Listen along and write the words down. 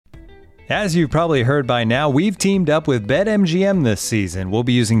As you've probably heard by now, we've teamed up with BetMGM this season. We'll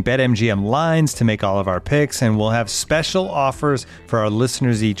be using BetMGM lines to make all of our picks, and we'll have special offers for our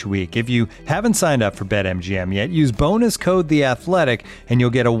listeners each week. If you haven't signed up for BetMGM yet, use bonus code The Athletic, and you'll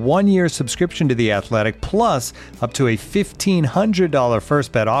get a 1-year subscription to The Athletic, plus up to a $1,500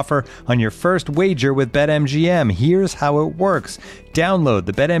 first bet offer on your first wager with BetMGM. Here's how it works. Download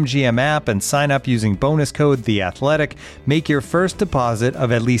the BetMGM app and sign up using bonus code The Athletic. Make your first deposit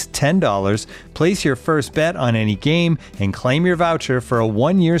of at least $10. Place your first bet on any game and claim your voucher for a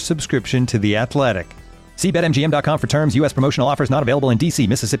 1-year subscription to The Athletic. See BetMGM.com for terms. U.S. promotional offers not available in D.C.,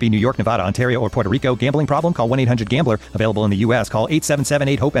 Mississippi, New York, Nevada, Ontario, or Puerto Rico. Gambling problem? Call 1-800-GAMBLER. Available in the U.S. Call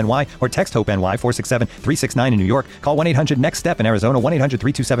 877-8-HOPE-NY or text HOPE-NY 467-369 in New York. Call 1-800-NEXT-STEP in Arizona.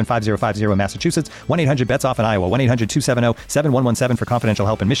 1-800-327-5050 in Massachusetts. 1-800-BETS-OFF in Iowa. 1-800-270-7117 for confidential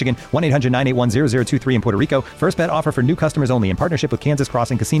help in Michigan. 1-800-981-0023 in Puerto Rico. First bet offer for new customers only in partnership with Kansas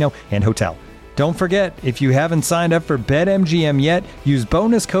Crossing Casino and Hotel. Don't forget, if you haven't signed up for BetMGM yet, use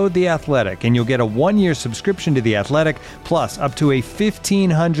bonus code The Athletic, and you'll get a 1-year subscription to The Athletic, plus up to a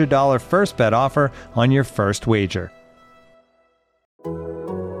 $1,500 first bet offer on your first wager.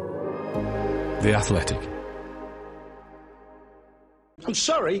 The Athletic. I'm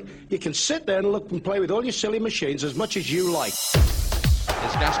sorry, you can sit there and look and play with all your silly machines as much as you like. Is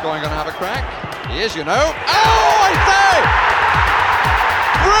Gascoigne going to have a crack? He is, you know. Oh, I say!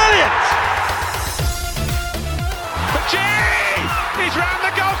 Brilliant! He's round the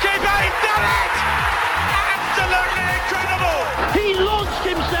goalkeeper, he's done it! Absolutely incredible! He launched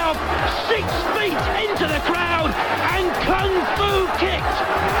himself 6 feet into the crowd and kung fu kicked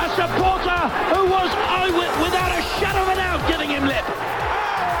a supporter who was without a shadow of a doubt giving him lip. Oh,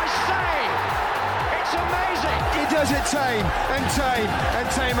 I say! It's amazing! He does it tame and tame and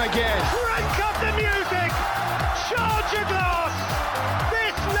tame again. Crank up the music! Charge your glass!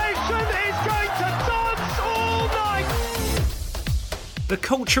 This nation is going to dance all night! The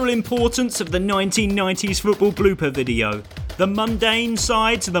cultural importance of the 1990s football blooper video, the mundane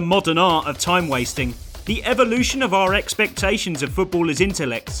side to the modern art of time wasting, the evolution of our expectations of footballers'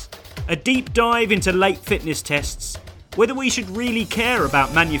 intellects, a deep dive into late fitness tests, whether we should really care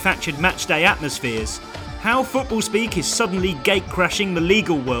about manufactured matchday atmospheres, how football speak is suddenly gate-crashing the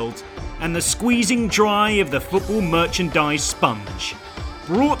legal world, and the squeezing dry of the football merchandise sponge.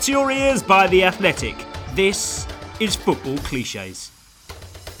 Brought to your ears by The Athletic, this is Football Clichés.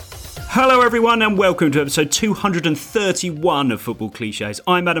 Hello everyone and welcome to episode 231 of Football Clichés.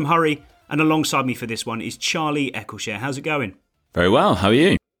 I'm Adam Hurrey and alongside me for this one is Charlie Eccleshare. How's it going? Very well, how are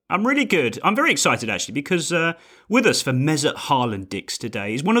you? I'm really good. I'm very excited actually because with us for Mesut Haaland-Dix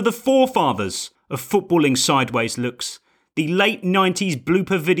today is one of the forefathers of footballing sideways looks, the late 90s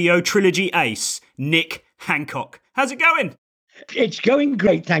blooper video trilogy ace, Nick Hancock. How's it going? It's going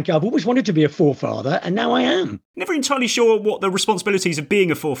great, thank you. I've always wanted to be a forefather, and now I am. Never entirely sure what the responsibilities of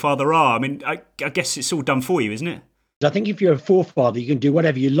being a forefather are. I mean, I guess it's all done for you, isn't it? I think if you're a forefather, you can do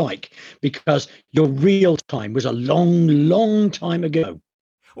whatever you like, because your real time was a long, long time ago.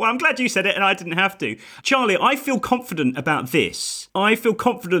 Well, I'm glad you said it and I didn't have to. Charlie, I feel confident about this. I feel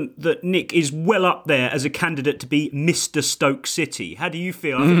confident that Nick is well up there as a candidate to be Mr. Stoke City. How do you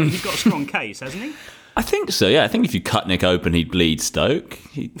feel? I think he's got a strong case, hasn't he? I think so, yeah. I think if you cut Nick open, he'd bleed Stoke.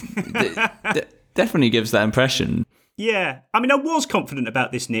 He definitely gives that impression. Yeah. I mean, I was confident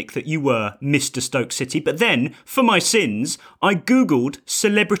about this, Nick, that you were Mr. Stoke City. But then, for my sins, I Googled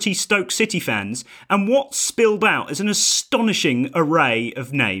celebrity Stoke City fans, and what spilled out is an astonishing array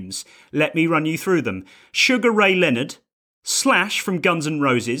of names. Let me run you through them. Sugar Ray Leonard, Slash from Guns N'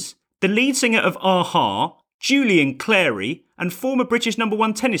 Roses, the lead singer of a-ha, Julian Clary, and former British number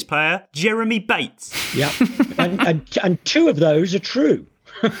 1 tennis player Jeremy Bates. Yeah, and 2 of those are true.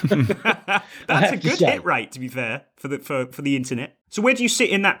 That's a good hit rate, to be fair, for the internet. So where do you sit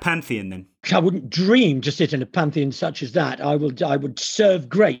in that pantheon then? I wouldn't dream to sit in a pantheon such as that. I would serve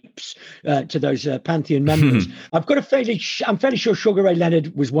grapes to those pantheon members. I'm fairly sure Sugar Ray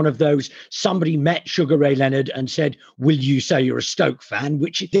Leonard was one of those. Somebody met Sugar Ray Leonard and said, "Will you say you're a Stoke fan?"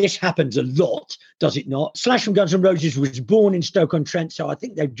 Which this happens a lot, does it not? Slash from Guns N' Roses was born in Stoke-on-Trent, so I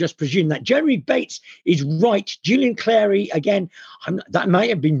think they've just presumed that. Jeremy Bates is right. Julian Clary, again, that might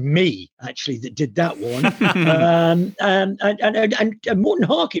have been me actually that did that one. And Morten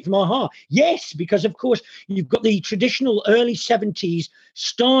Harkett from a-ha. Yes, because of course you've got the traditional early 70s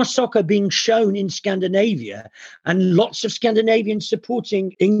star soccer being shown in Scandinavia and lots of Scandinavians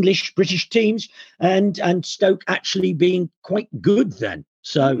supporting English, British teams and Stoke actually being quite good then.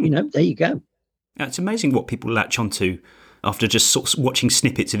 So, there you go. It's amazing what people latch onto after just sort of watching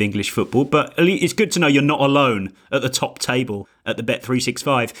snippets of English football. But it's good to know you're not alone at the top table at the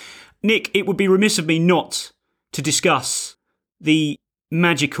Bet365. Nick, it would be remiss of me not to discuss the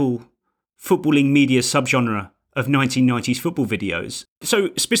magical footballing media subgenre of 1990s football videos.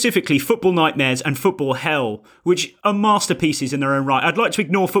 So specifically Football Nightmares and Football Hell, which are masterpieces in their own right. I'd like to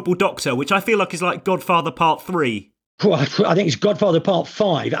ignore Football Doctor, which I feel like is like Godfather Part 3. Well, I think it's Godfather Part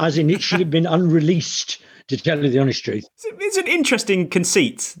 5, as in it should have been unreleased, to tell you the honest truth. It's an interesting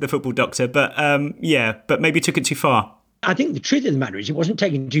conceit, the Football Doctor, but but maybe took it too far. I think the truth of the matter is it wasn't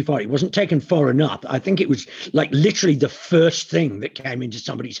taken too far. It wasn't taken far enough. I think it was like literally the first thing that came into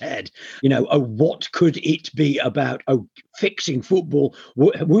somebody's head. What could it be about? Fixing football.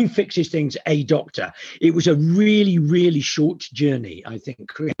 Who fixes things? A doctor. It was a really, really short journey, I think,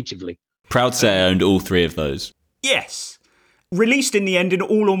 creatively. Proud to say I owned all 3 of those. Yes. Released in the end in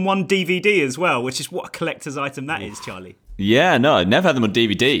all-on-one DVD as well, which is what a collector's item that is, Charlie. Yeah, no, I never had them on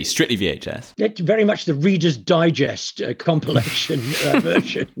DVD, strictly VHS. It's very much the Reader's Digest compilation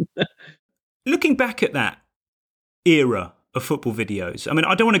version. Looking back at that era of football videos, I mean,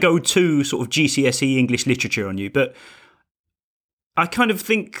 I don't want to go too sort of GCSE English literature on you, but I kind of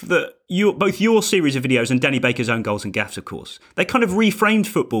think that both your series of videos and Danny Baker's Own Goals and Gaffes, of course, they kind of reframed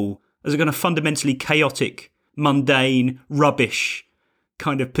football as a kind of fundamentally chaotic, mundane, rubbish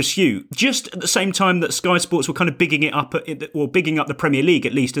kind of pursuit, just at the same time that Sky Sports were kind of bigging up the Premier League,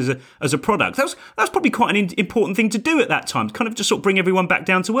 at least as a product. That was probably quite an important thing to do at that time, to kind of just sort of bring everyone back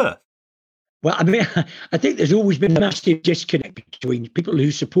down to earth. Well, I mean, I think there's always been a massive disconnect between people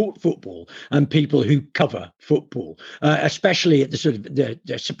who support football and people who cover football, especially at the sort of the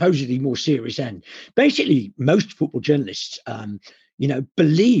supposedly more serious end. Basically, most football journalists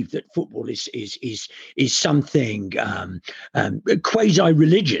believe that football is something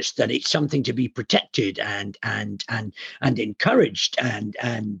quasi-religious, that it's something to be protected and encouraged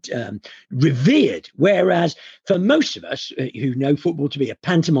and revered. Whereas for most of us who know football to be a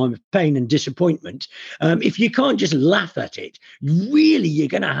pantomime of pain and disappointment, if you can't just laugh at it, you're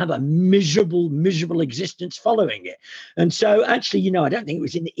going to have a miserable existence following it. And so, actually, I don't think it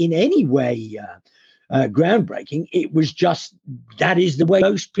was in any way groundbreaking. It was just that is the way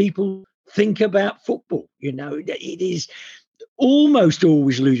most people think about football. It is almost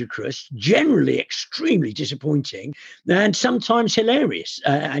always ludicrous, generally extremely disappointing, and sometimes hilarious.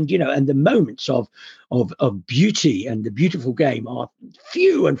 And the moments of beauty and the beautiful game are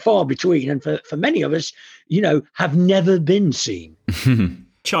few and far between, and for many of us, have never been seen.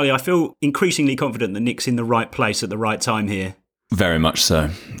 Charlie, I feel increasingly confident that Nick's in the right place at the right time here. Very much so,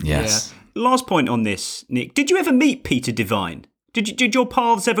 yes. Yeah. Last point on this, Nick. Did you ever meet Peter Devine? Did your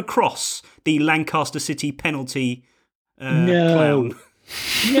paths ever cross the Lancaster City penalty clown?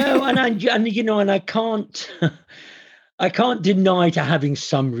 No, and I can't deny to having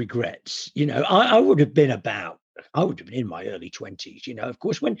some regrets. I would have been in my early 20s, of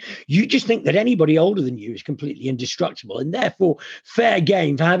course, when you just think that anybody older than you is completely indestructible and therefore fair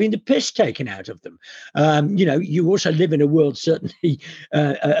game for having the piss taken out of them. You also live in a world, certainly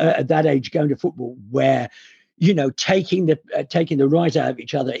at that age, going to football, where taking the right out of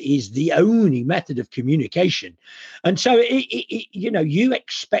each other is the only method of communication. And so, you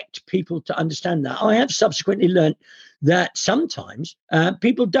expect people to understand that. I have subsequently learned that sometimes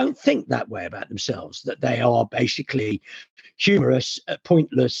people don't think that way about themselves, that they are basically humorous,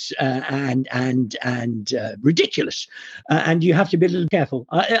 pointless, and ridiculous. And you have to be a little careful.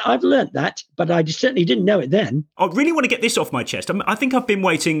 I've learned that, but I certainly didn't know it then. I really want to get this off my chest. I think I've been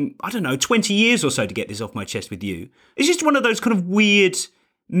waiting, 20 years or so to get this off my chest with you. It's just one of those kind of weird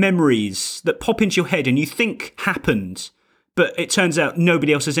memories that pop into your head and you think happened, but it turns out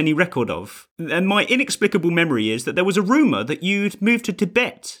nobody else has any record of. And my inexplicable memory is that there was a rumour that you'd moved to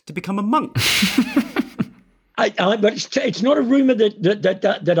Tibet to become a monk. But it's not a rumour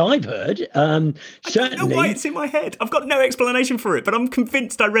that I've heard. Certainly. I don't know why it's in my head. I've got no explanation for it, but I'm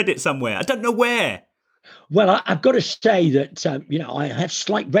convinced I read it somewhere. I don't know where. Well, I've got to say that, I have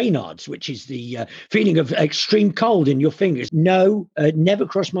slight Raynaud's, which is the feeling of extreme cold in your fingers. No, never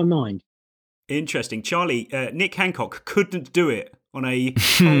crossed my mind. Interesting. Charlie, Nick Hancock couldn't do it on a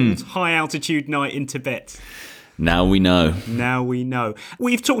cold, high-altitude night in Tibet. Now we know.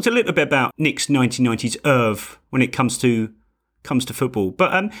 We've talked a little bit about Nick's 1990s oeuvre when it comes to football,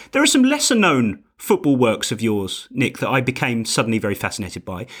 but there are some lesser-known football works of yours, Nick, that I became suddenly very fascinated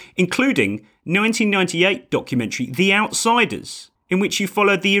by, including 1998 documentary The Outsiders, in which you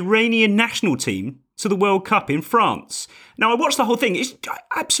followed the Iranian national team to the World Cup in France. Now, I watched the whole thing. It's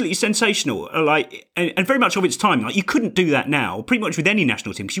absolutely sensational, and very much of its time. You couldn't do that now, pretty much with any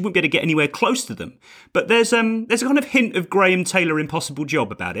national team, because you wouldn't be able to get anywhere close to them. But there's a kind of hint of Graham Taylor impossible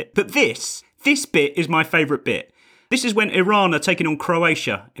job about it. But this bit is my favourite bit. This is when Iran are taking on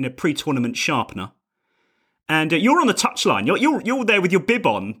Croatia in a pre-tournament sharpener. And you're on the touchline. You're there with your bib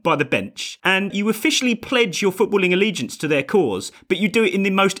on by the bench, and you officially pledge your footballing allegiance to their cause, but you do it in the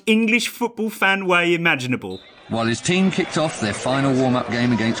most English football fan way imaginable. While his team kicked off their final warm-up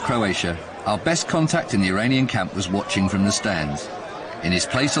game against Croatia, our best contact in the Iranian camp was watching from the stands. In his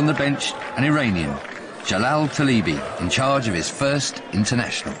place on the bench, an Iranian, Jalal Talibi, in charge of his first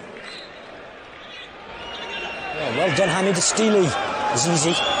international. Yeah, well done, Hamid Steely.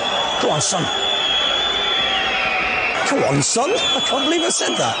 Azizi. Go on, son. Come on, son. I can't believe I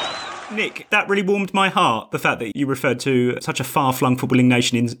said that. Nick, that really warmed my heart, the fact that you referred to such a far-flung footballing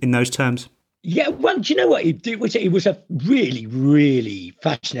nation in those terms. Yeah, well, do you know what? It was a really, really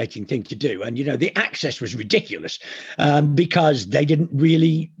fascinating thing to do. And, the access was ridiculous because they didn't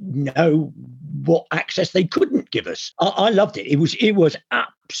really know what access they couldn't give us. I loved it. It was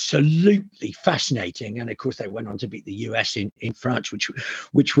absolutely fascinating. And of course, they went on to beat the US in France,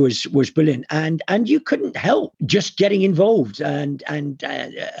 which was brilliant. And you couldn't help just getting involved. And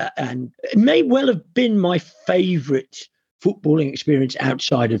it may well have been my favourite footballing experience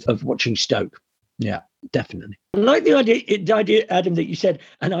outside of watching Stoke. Yeah, definitely. I like the idea, Adam, that you said,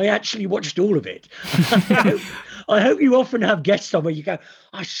 and I actually watched all of it. I hope you often have guests on where you go,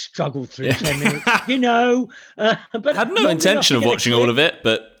 I struggled through 10 minutes, but had no intention of watching all of it,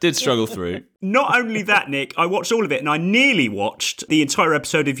 but did struggle through. Not only that, Nick, I watched all of it, and I nearly watched the entire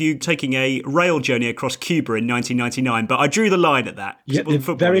episode of you taking a rail journey across Cuba in 1999, but I drew the line at that. Yeah,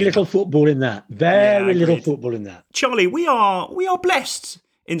 very little football in that. Very little football in that. Charlie, we are blessed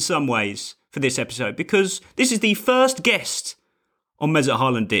in some ways for this episode, because this is the first guest on Mesut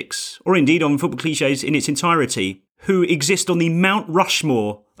Haaland-Dix, or indeed on Football Clichés in its entirety, who exist on the Mount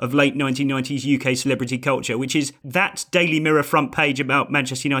Rushmore of late 1990s UK celebrity culture, which is that Daily Mirror front page about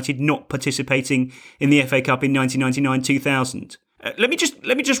Manchester United not participating in the FA Cup in 1999-2000. Let me just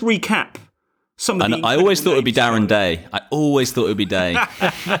recap some of the... I always thought it would be Darren Day.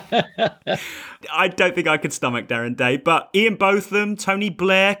 I don't think I could stomach Darren Day, but Ian Botham, Tony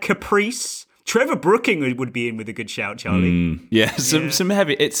Blair, Caprice... Trevor Brooking would be in with a good shout, Charlie. Some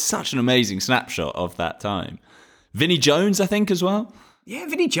heavy... It's such an amazing snapshot of that time. Vinnie Jones, I think, as well. Yeah,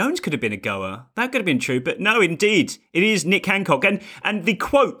 Vinnie Jones could have been a goer. That could have been true. But no, indeed, it is Nick Hancock. And the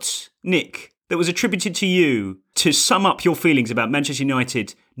quote, Nick, that was attributed to you to sum up your feelings about Manchester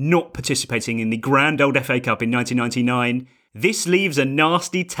United not participating in the grand old FA Cup in 1999... This leaves a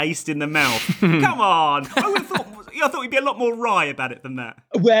nasty taste in the mouth. Come on. I thought you'd be a lot more wry about it than that.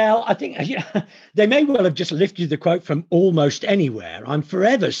 Well, I think they may well have just lifted the quote from almost anywhere. I'm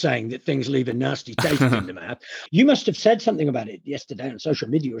forever saying that things leave a nasty taste in the mouth. You must have said something about it yesterday on social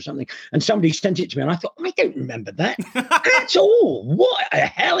media or something, and somebody sent it to me, and I thought, I don't remember that at all. What the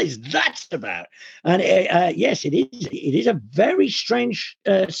hell is that about? And yes, it is. It is a very strange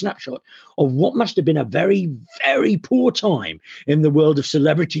snapshot of what must have been a very, very poor time in the world of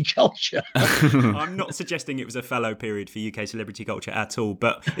celebrity culture. I'm not suggesting it was a fallow period for UK celebrity culture at all,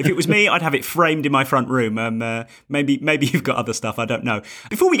 but if it was me, I'd have it framed in my front room. Maybe you've got other stuff, I don't know.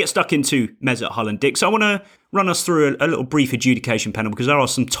 Before we get stuck into Mesut Haaland-Dix, I want to run us through a little brief adjudication panel, because there are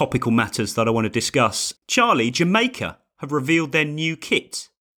some topical matters that I want to discuss. Charlie, Jamaica have revealed their new kit.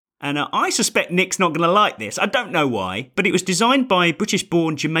 And I suspect Nick's not going to like this. I don't know why, but it was designed by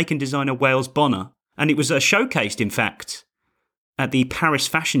British-born Jamaican designer Wales Bonner, and it was showcased, in fact, at the Paris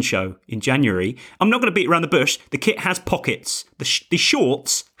Fashion Show in January. I'm not going to beat around the bush. The kit has pockets. The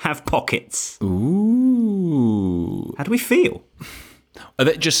shorts have pockets. Ooh. How do we feel? Are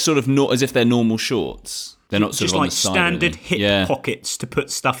they just sort of not as if they're normal shorts? They're not sort just of on like the side, standard hip pockets to put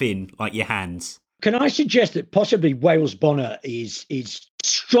stuff in, like your hands. Can I suggest that possibly Wales Bonner is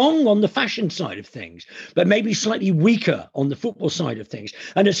strong on the fashion side of things, but maybe slightly weaker on the football side of things,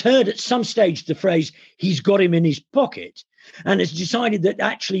 and has heard at some stage the phrase, he's got him in his pocket, and has decided that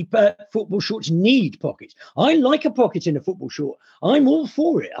actually football shorts need pockets. I like a pocket in a football short. I'm all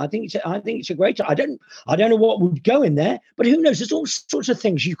for it. I think it's a great. I don't know what would go in there, but who knows? There's all sorts of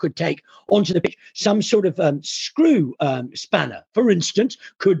things you could take onto the pitch. Some sort of screw spanner, for instance,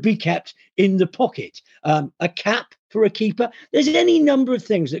 could be kept in the pocket. A cap for a keeper. There's any number of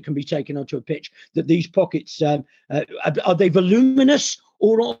things that can be taken onto a pitch that these pockets are they voluminous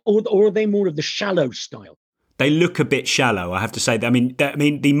or are they more of the shallow style? They look a bit shallow, I have to say. I mean,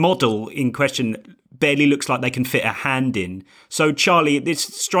 the model in question barely looks like they can fit a hand in. So, Charlie, this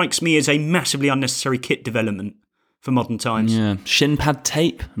strikes me as a massively unnecessary kit development for modern times. Yeah, shin pad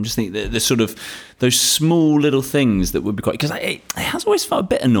tape. I'm just thinking the sort of those small little things that would be quite, because it has always felt a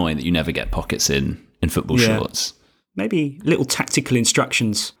bit annoying that you never get pockets in football shorts. Maybe little tactical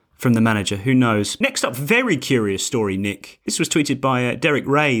instructions from the manager. Who knows? Next up, very curious story, Nick. This was tweeted by Derek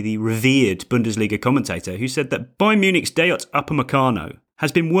Ray, the revered Bundesliga commentator, who said that Bayern Munich's Dayot Upamecano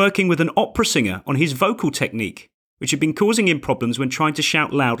has been working with an opera singer on his vocal technique, which had been causing him problems when trying to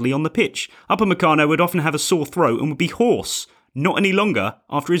shout loudly on the pitch. Upamecano would often have a sore throat and would be hoarse, not any longer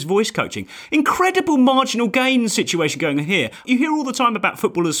after his voice coaching. Incredible marginal gain situation going on here. You hear all the time about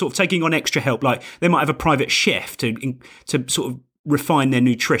footballers sort of taking on extra help, like they might have a private chef to sort of refine their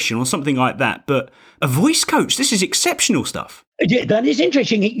nutrition or something like that. But a voice coach, this is exceptional stuff. Yeah, that is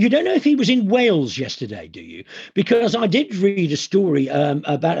interesting. You don't know if he was in Wales yesterday, do you? Because I did read a story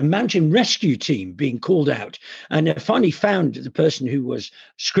about a mountain rescue team being called out and finally found the person who was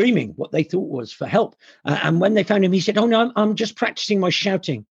screaming what they thought was for help. And when they found him, he said, "Oh, no, I'm just practicing my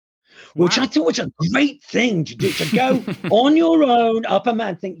shouting." Wow. Which I thought was a great thing to do, to go on your own up a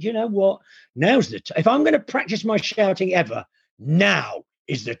man, think, you know what, now's the time. If I'm going to practice my shouting ever, now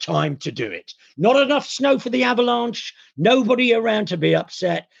is the time to do it. Not enough snow for the avalanche, nobody around to be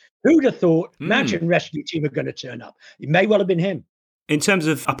upset. Who'd have thought mountain rescue team are going to turn up? It may well have been him. In terms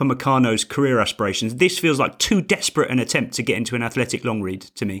of Upamecano's career aspirations, this feels like too desperate an attempt to get into an athletic long read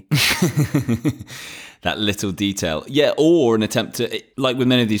to me. That little detail. Yeah, or an attempt to, like with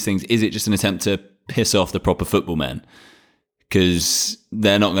many of these things, is it just an attempt to piss off the proper football men? Because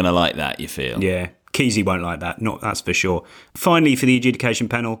they're not going to like that, you feel. Yeah. Kesey won't like that, that's for sure. Finally, for the adjudication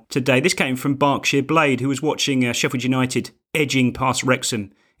panel today, this came from Berkshire Blade, who was watching Sheffield United edging past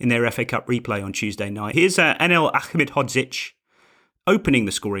Wrexham in their FA Cup replay on Tuesday night. Here's Anel Ahmedhodzic opening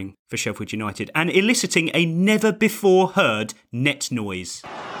the scoring for Sheffield United and eliciting a never-before-heard net noise.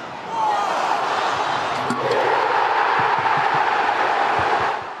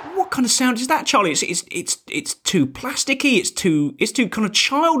 What kind of sound is that, Charlie? It's too plasticky. It's too kind of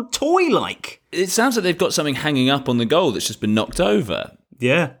child toy like. It sounds like they've got something hanging up on the goal that's just been knocked over.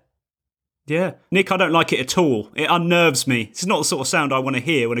 Yeah. Nick, I don't like it at all. It unnerves me. It's not the sort of sound I want to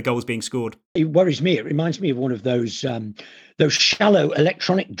hear when a goal's being scored. It worries me. It reminds me of one of those shallow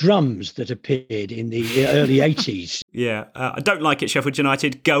electronic drums that appeared in the early 80s. Yeah, I don't like it, Sheffield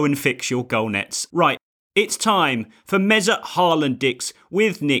United. Go and fix your goal nets. Right. It's time for Mesut Haaland-Dix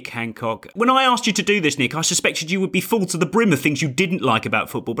with Nick Hancock. When I asked you to do this, Nick, I suspected you would be full to the brim of things you didn't like about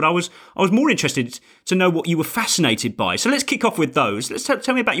football, but I was more interested to know what you were fascinated by. So let's kick off with those. Let's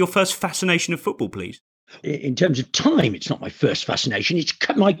tell me about your first fascination of football, please. In terms of time, it's not my first fascination. It's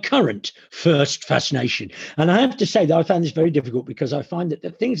my current first fascination. And I have to say that I found this very difficult because I find that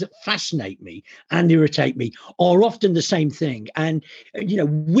the things that fascinate me and irritate me are often the same thing. And,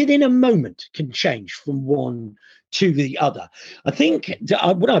 within a moment can change from one to the other. I think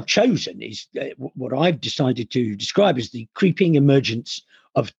that what I've chosen is what I've decided to describe as the creeping emergence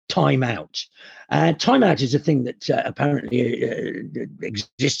of timeout. Timeout is a thing that apparently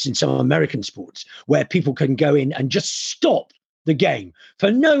exists in some American sports where people can go in and just stop the game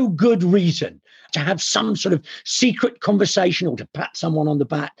for no good reason, to have some sort of secret conversation or to pat someone on the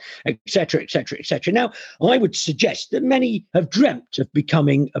back, etc., etc., etc. Now, I would suggest that many have dreamt of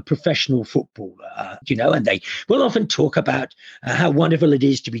becoming a professional footballer, and they will often talk about how wonderful it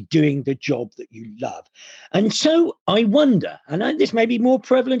is to be doing the job that you love. And so I wonder, and this may be more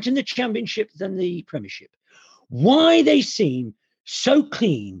prevalent in the Championship than the Premiership, why they seem so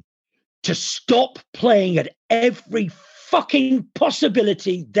keen to stop playing at every fucking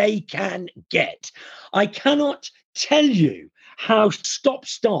possibility they can get. I cannot tell you how stop,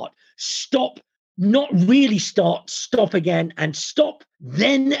 not really stop again, and stop,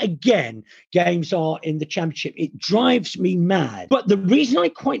 then again games are in the Championship. It drives me mad. But the reason I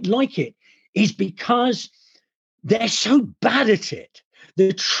quite like it is because they're so bad at it.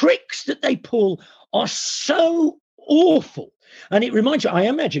 The tricks that they pull are so awful. And it reminds me, I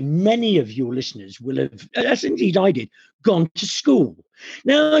imagine many of your listeners will have, as indeed I did, gone to school.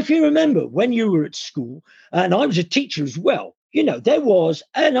 Now, if you remember when you were at school, and I was a teacher as well, there was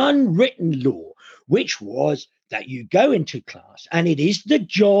an unwritten law, which was that you go into class and it is the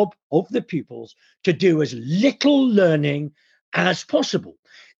job of the pupils to do as little learning as possible.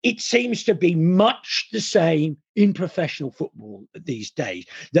 It seems to be much the same in professional football these days,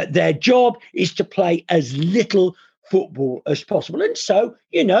 that their job is to play as little football as possible. And so,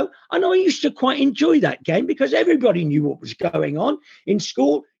 and I used to quite enjoy that game because everybody knew what was going on in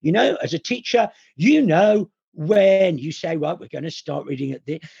school. As a teacher, when you say, right, we're going to start reading at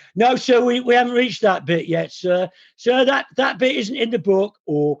the... No, sir, we haven't reached that bit yet, sir. Sir, that bit isn't in the book.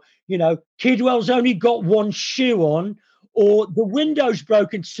 Or, Kidwell's only got one shoe on. Or the window's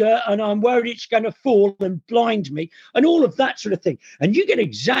broken, sir, and I'm worried it's going to fall and blind me. And all of that sort of thing. And you get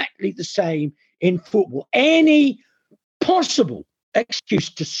exactly the same in football. Any possible excuse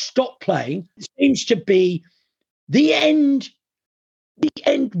to stop playing seems to be the end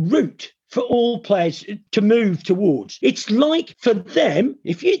route for all players to move towards. It's like for them,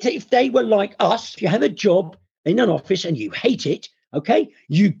 if they were like us, if you have a job in an office and you hate it, okay,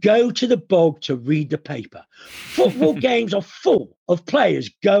 you go to the bog to read the paper. Football games are full of players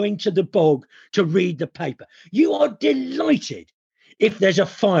going to the bog to read the paper. You are delighted if there's a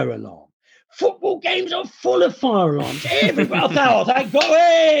fire alarm. Football games are full of fire alarms. Everybody, thank God,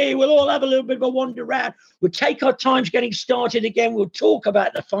 hey, we'll all have a little bit of a wander around. We'll take our times getting started again. We'll talk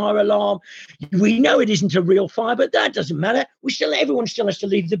about the fire alarm. We know it isn't a real fire, but that doesn't matter. Everyone still has to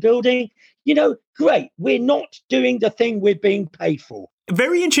leave the building. Great. We're not doing the thing we're being paid for. A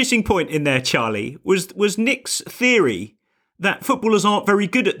very interesting point in there, Charlie, was Nick's theory that footballers aren't very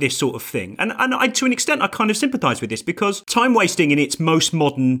good at this sort of thing. And I, to an extent, I kind of sympathise with this because time wasting in its most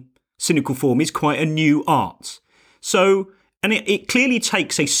modern cynical form is quite a new art. So, and it clearly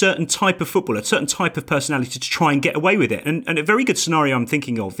takes a certain type of footballer, a certain type of personality to try and get away with it. And a very good scenario I'm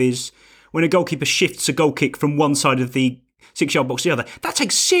thinking of is when a goalkeeper shifts a goal kick from one side of the 6-yard box to the other. That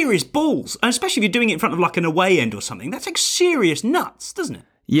takes serious balls, and especially if you're doing it in front of like an away end or something. That takes serious nuts, doesn't it?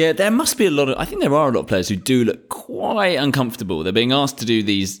 Yeah, there must be I think there are a lot of players who do look quite uncomfortable. They're being asked to do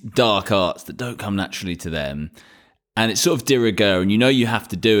these dark arts that don't come naturally to them. And it's sort of de rigueur, and you have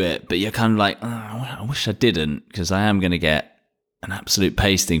to do it, but you're kind of like, I wish I didn't, because I am going to get an absolute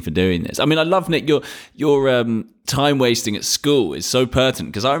pasting for doing this. I mean, I love, Nick, your time wasting at school is so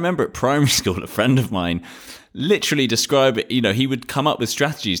pertinent, because I remember at primary school, a friend of mine literally describe it, he would come up with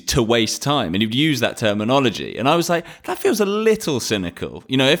strategies to waste time, and he'd use that terminology. And I was like, that feels a little cynical.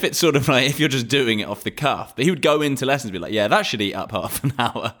 If it's sort of like, if you're just doing it off the cuff. But he would go into lessons and be like, yeah, that should eat up half an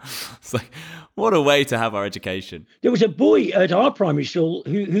hour. It's like, what a way to have our education. There was a boy at our primary school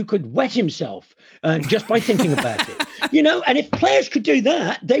who could wet himself just by thinking about it. And if players could do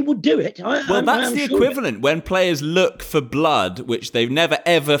that, they would do it. That's the equivalent. When players look for blood, which they never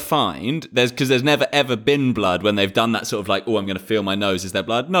ever find, because there's never ever been blood when they've done that sort of like, I'm going to feel my nose. Is there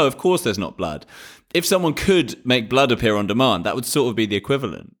blood? No, of course there's not blood. If someone could make blood appear on demand, that would sort of be the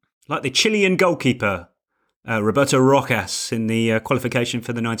equivalent. Like the Chilean goalkeeper, Roberto Rojas, in the qualification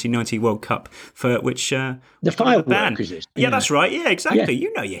for the 1990 World Cup, for which the firework is it? Yeah, that's right. Yeah, exactly. Yeah.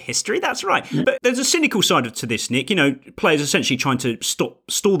 You know your history. That's right. Yeah. But there's a cynical side to this, Nick. Players essentially trying to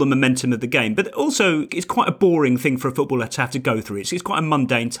stall the momentum of the game, but also it's quite a boring thing for a footballer to have to go through. It's quite a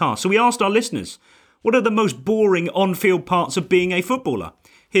mundane task. So we asked our listeners, what are the most boring on-field parts of being a footballer?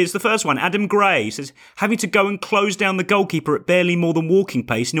 Here's the first one. Adam Gray says, having to go and close down the goalkeeper at barely more than walking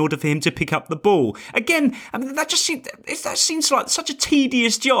pace in order for him to pick up the ball. Again, that seems like such a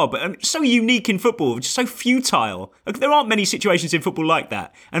tedious job. So unique in football, just so futile. There aren't many situations in football like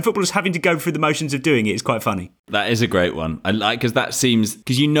that. And footballers having to go through the motions of doing it is quite funny. That is a great one. I like, because that seems,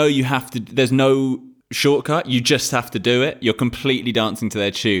 because you have to, there's no shortcut. You just have to do it. You're completely dancing to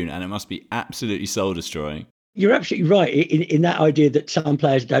their tune, and it must be absolutely soul destroying. You're absolutely right in that idea that some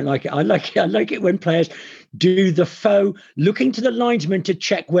players don't like it. I like it when players do the faux looking to the linesman to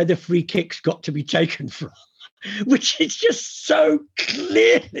check where the free kick's got to be taken from, which is just so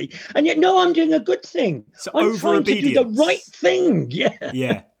clearly. And yet, no, I'm doing a good thing. So I'm trying to do the right thing. Yeah.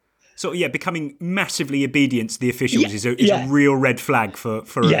 Yeah. So, becoming massively obedient to the officials is a real red flag for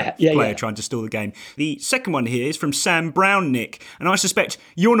a player trying to stall the game. The second one here is from Sam Brown, Nick, and I suspect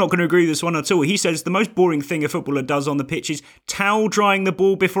you're not going to agree with this one at all. He says the most boring thing a footballer does on the pitch is towel drying the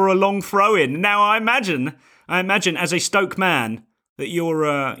ball before a long throw-in. Now, I imagine as a Stoke man that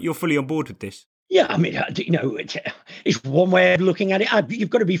you're fully on board with this. Yeah, I mean, it's one way of looking at it. You've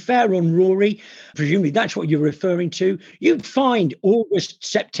got to be fair on Rory. Presumably that's what you're referring to. You'd find August,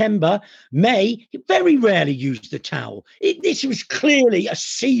 September, May, he very rarely used the towel. This was clearly a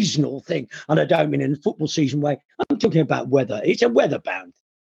seasonal thing. And I don't mean in a football season way. I'm talking about weather. It's a weather bound.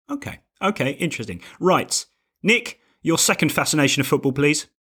 Okay, interesting. Right. Nick, your second fascination of football, please.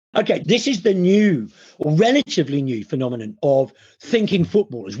 Okay, this is the new or relatively new phenomenon of thinking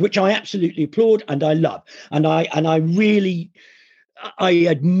footballers, which I absolutely applaud and I love. And I really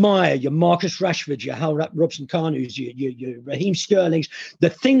admire your Marcus Rashford, your Hal Robson-Kanus, your Raheem Sterlings, the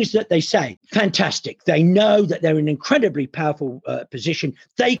things that they say. Fantastic. They know that they're in an incredibly powerful position.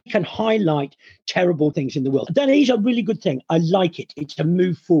 They can highlight terrible things in the world. That is a really good thing. I like it. It's a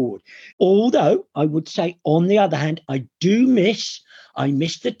move forward. Although I would say, on the other hand, I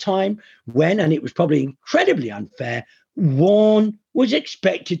missed the time when, and it was probably incredibly unfair, one was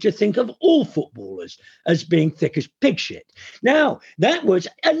expected to think of all footballers as being thick as pig shit. Now, that was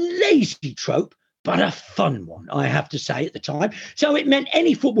a lazy trope but a fun one, I have to say, at the time. So it meant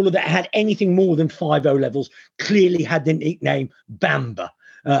any footballer that had anything more than 5 O-levels clearly had the nickname Bamba.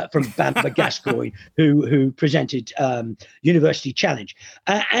 From Bamba Gascoigne, who presented University Challenge,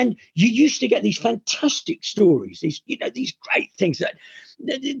 and you used to get these fantastic stories, these great things that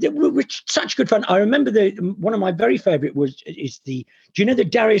were such good fun. I remember one of my very favourite is the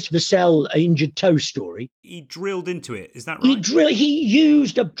Darius Vassell injured toe story? He drilled into it, is that right? He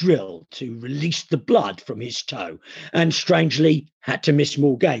used a drill to release the blood from his toe, and strangely had to miss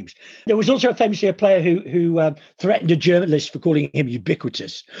more games. There was also famously a player who threatened a journalist for calling him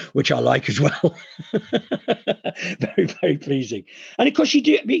ubiquitous, which I like as well. Very, very pleasing. And of course, I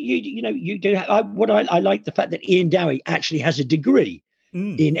like the fact that Ian Dowie actually has a degree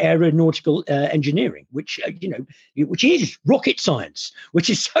in aeronautical engineering, which is rocket science, which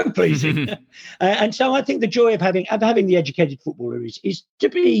is so pleasing. And so I think the joy of having the educated footballer is to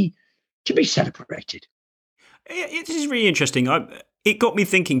be celebrated. It is really interesting. It got me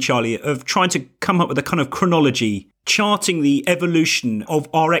thinking, Charlie, of trying to come up with a kind of chronology, charting the evolution of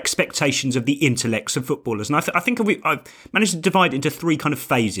our expectations of the intellects of footballers. And I think I've managed to divide it into 3 kind of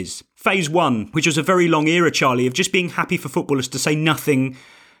phases. Phase 1, which was a very long era, Charlie, of just being happy for footballers to say nothing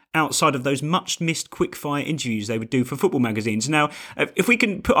outside of those much-missed quickfire interviews they would do for football magazines. Now, if we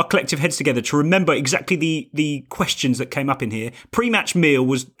can put our collective heads together to remember exactly the questions that came up in here, pre-match meal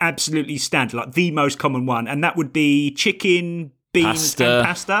was absolutely standard, like the most common one, and that would be chicken, beans and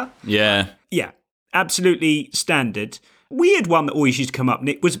pasta. Yeah, absolutely standard. Weird one that always used to come up,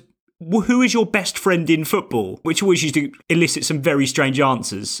 Nick, was who is your best friend in football? Which always used to elicit some very strange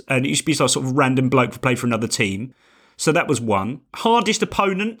answers, and it used to be sort of random bloke who played for another team. So that was one. Hardest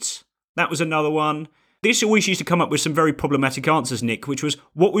opponent, that was another one. This always used to come up with some very problematic answers, Nick, which was,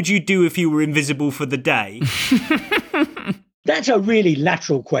 what would you do if you were invisible for the day? That's a really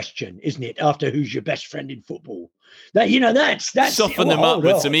lateral question, isn't it? After who's your best friend in football? That's soften them up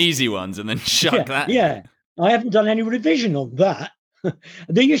with some easy ones and then chuck that. Yeah, I haven't done any revision on that.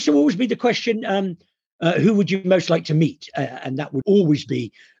 There used to always be the question, who would you most like to meet? And that would always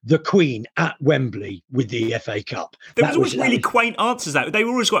be the Queen at Wembley with the FA Cup. There was always really quaint answers. They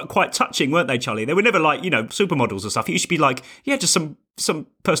were always quite touching, weren't they, Charlie? They were never like, supermodels or stuff. It used to be like, just some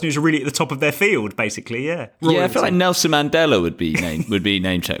person who's really at the top of their field, basically, yeah. Yeah, I feel like Nelson Mandela would be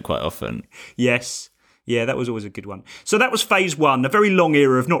name checked quite often. Yes. Yeah, that was always a good one. So that was phase 1, a very long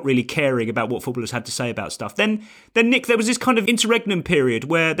era of not really caring about what footballers had to say about stuff. Then Nick, there was this kind of interregnum period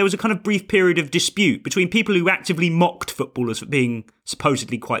where there was a kind of brief period of dispute between people who actively mocked footballers for being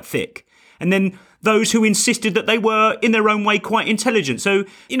supposedly quite thick, and then those who insisted that they were, in their own way, quite intelligent. So,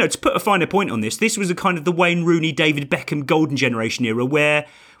 to put a finer point on this was a kind of the Wayne Rooney, David Beckham golden generation era where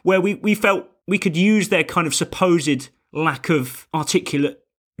we felt we could use their kind of supposed lack of articulate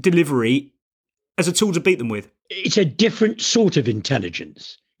delivery as a tool to beat them with. It's a different sort of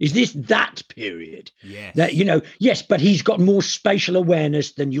intelligence. Is this that period? Yes. That, yes, but he's got more spatial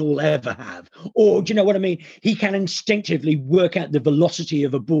awareness than you'll ever have. Or, do you know what I mean? He can instinctively work out the velocity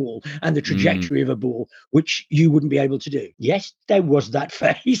of a ball and the trajectory of a ball, which you wouldn't be able to do. Yes, there was that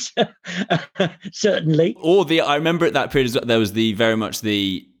phase, certainly. Or I remember at that period, there was very much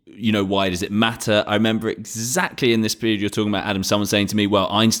the why does it matter? I remember exactly in this period you're talking about, Adam, someone saying to me, well,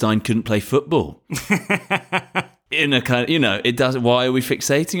 Einstein couldn't play football. In a kind of, it doesn't, why are we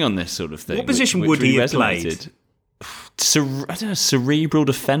fixating on this sort of thing? What position would he have played? I don't know, cerebral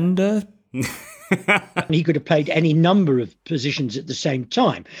defender? He could have played any number of positions at the same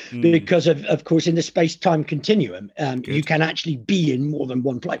time because of course, in the space-time continuum, you can actually be in more than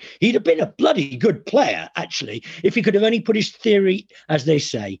one play. He'd have been a bloody good player, actually, if he could have only put his theory, as they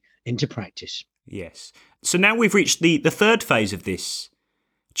say, into practice. Yes. So now we've reached the third phase of this,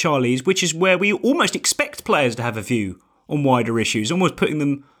 Charlie's, which is where we almost expect players to have a view on wider issues, almost putting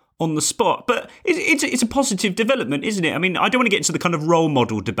them on the spot. But it's a positive development, isn't it? I mean, I don't want to get into the kind of role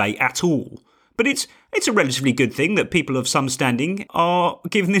model debate at all. But it's a relatively good thing that people of some standing are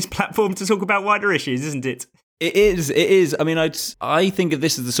given this platform to talk about wider issues, isn't it? It is. I mean, I think of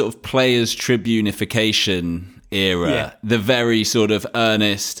this as the sort of players' tribunification era, the very sort of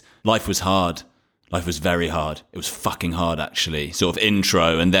earnest, life was hard. Life was very hard. It was fucking hard, actually, sort of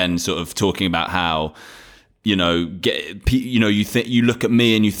intro, and then sort of talking about how, you look at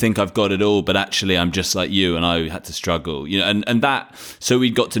me and you think I've got it all, but actually I'm just like you and I had to struggle, and that, so we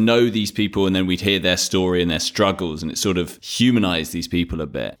got to know these people and then we'd hear their story and their struggles and it sort of humanized these people a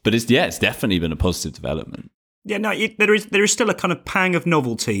bit. But it's definitely been a positive development. Yeah, no, there is still a kind of pang of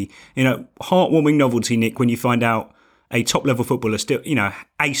novelty, heartwarming novelty, Nick, when you find out a top-level footballer still,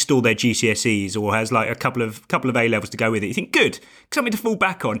 aced all their GCSEs or has like a couple of A-levels to go with it, you think, good, something to fall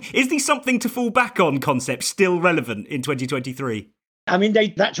back on. Is the something to fall back on concept still relevant in 2023? I mean,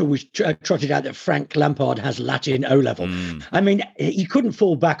 that's always trotted out that Frank Lampard has Latin O-level. I mean, he couldn't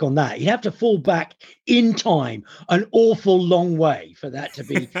fall back on that. He'd have to fall back in time an awful long way for that to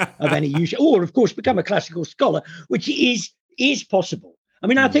be of any use. Or, of course, become a classical scholar, which is possible. I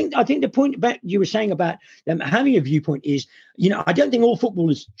mean, I think the point about you were saying about them having a viewpoint is, I don't think all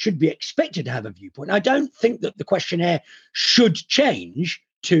footballers should be expected to have a viewpoint. I don't think that the questionnaire should change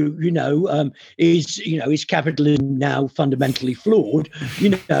to, is capitalism now fundamentally flawed,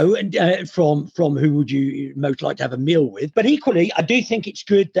 and from who would you most like to have a meal with? But equally, I do think it's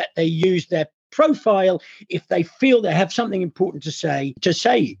good that they use their profile if they feel they have something important to say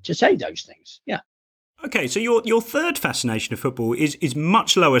those things. Yeah. Okay, so your third fascination of football is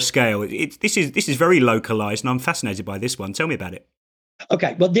much lower scale. This is very localised, and I'm fascinated by this one. Tell me about it.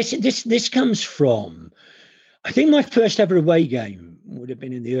 Okay, well, this comes from, I think my first ever away game would have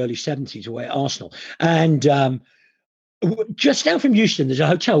been in the early 70s away at Arsenal, and just down from Euston, there's a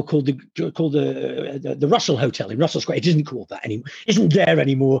hotel called the Russell Hotel in Russell Square. It isn't called that anymore. Isn't there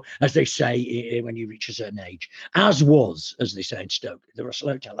anymore, as they say when you reach a certain age. As was, as they say in Stoke, the Russell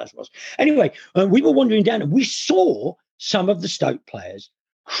Hotel as was. Anyway, we were wandering down and we saw some of the Stoke players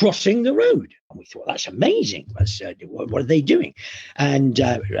crossing the road, and we thought, that's amazing. What are they doing? And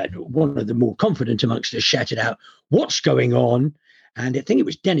one of the more confident amongst us shouted out, "What's going on?" And I think it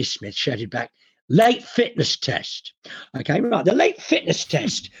was Dennis Smith shouted back, "Late fitness test." Okay, right. The late fitness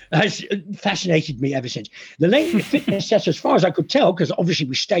test has fascinated me ever since. The late fitness test, as far as I could tell, because obviously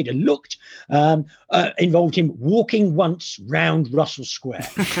we stayed and looked, involved him walking once round Russell Square,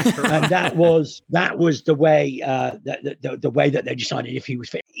 and that was the way the way that they decided if he was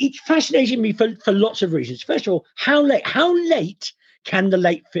fit. It fascinated me for lots of reasons. First of all, how late can the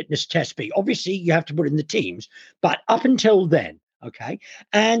late fitness test be? Obviously, you have to put in the teams, but up until then. Okay.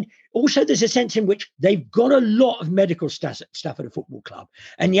 And also there's a sense in which they've got a lot of medical stuff at a football club.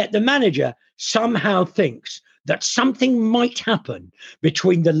 And yet the manager somehow thinks that something might happen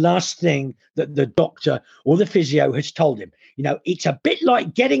between the last thing that the doctor or the physio has told him. It's a bit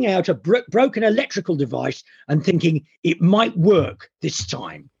like getting out a broken electrical device and thinking it might work this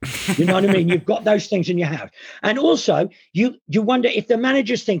time. You know what I mean? You've got those things in your house. And also you wonder if the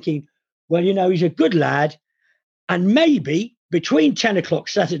manager's thinking, well, he's a good lad, and maybe between 10 o'clock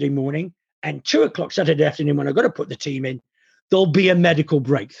Saturday morning and 2 o'clock Saturday afternoon, when I've got to put the team in, there'll be a medical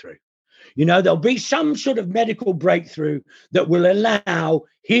breakthrough. There'll be some sort of medical breakthrough that will allow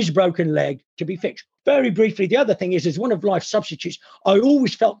his broken leg to be fixed. Very briefly, the other thing is, as one of life's substitutes, I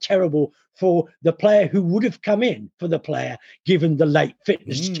always felt terrible for the player who would have come in for the player given the late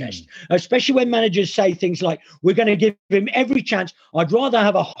fitness test, especially when managers say things like, we're going to give him every chance. I'd rather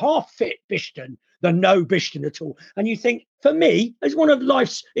have a half-fit Bishton than no Bishton at all. And you think, for me, as one of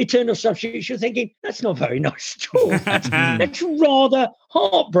life's eternal substitutes, you're thinking, that's not very nice at all. That's rather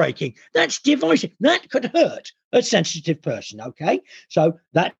heartbreaking. That's divisive. That could hurt a sensitive person, okay? So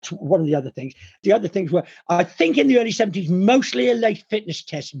that's one of the other things. The other things were, I think in the early 70s, mostly a late fitness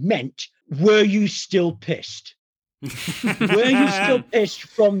test meant, were you still pissed? Were you still pissed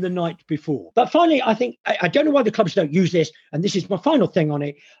from the night before? But finally, I think, I don't know why the clubs don't use this, and this is my final thing on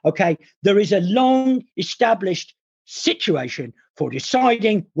it, okay? There is a long established situation for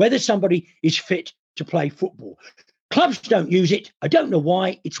deciding whether somebody is fit to play football. Clubs don't use it. I don't know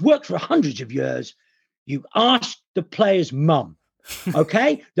why. It's worked for hundreds of years. You ask the player's mum,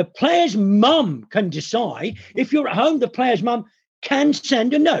 okay? The player's mum can decide. If you're at home, the player's mum can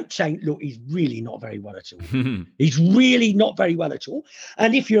send a note saying, look, he's really not very well at all. He's really not very well at all.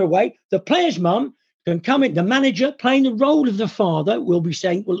 And if you're away, the player's mum can come in. The manager playing the role of the father will be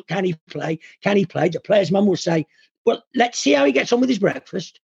saying, well, can he play? Can he play? The player's mum will say, well, let's see how he gets on with his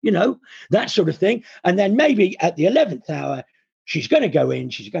breakfast, that sort of thing. And then maybe at the 11th hour, she's going to go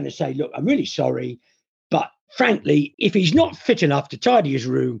in. She's going to say, look, I'm really sorry, but frankly, if he's not fit enough to tidy his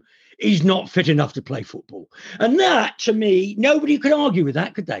room, he's not fit enough to play football. And that, to me, nobody could argue with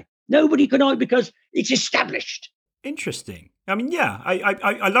that, could they? Nobody could argue because it's established. Interesting. I mean, yeah,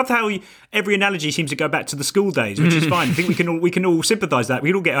 I love how every analogy seems to go back to the school days, which is fine. I think we can all sympathise that. We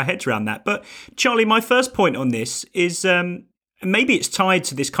can all get our heads around that. But Charlie, my first point on this is maybe it's tied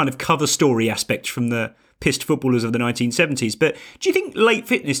to this kind of cover story aspect from the pissed footballers of the 1970s. But do you think late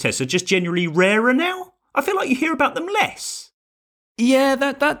fitness tests are just generally rarer now? I feel like you hear about them less. Yeah,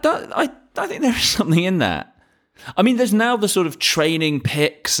 I think there is something in that. I mean, there's now the sort of training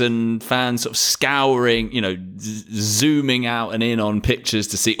pics and fans sort of scouring, zooming out and in on pictures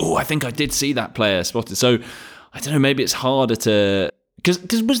to see, I think I did see that player spotted. So I don't know, maybe it's harder to...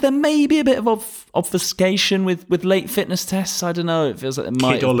 Because was there maybe a bit of obfuscation with late fitness tests? I don't know. It feels like there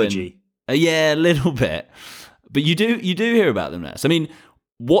might have been. Yeah, a little bit. But you do hear about them now. So, I mean,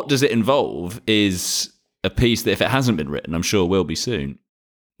 what does it involve is a piece that, if it hasn't been written, I'm sure will be soon.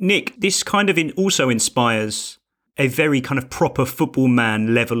 Nick, this kind of also inspires a very kind of proper football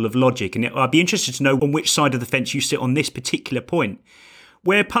man level of logic. And I'd be interested to know on which side of the fence you sit on this particular point,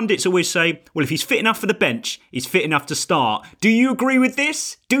 where pundits always say, well, if he's fit enough for the bench, he's fit enough to start. Do you agree with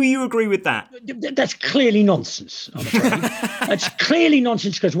this? Do you agree with that? That's clearly nonsense, I'm afraid. That's clearly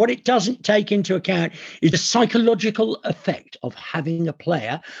nonsense, because what it doesn't take into account is the psychological effect of having a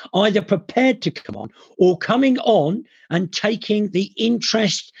player either prepared to come on or coming on and taking the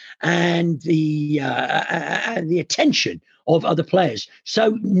interest and the attention of other players.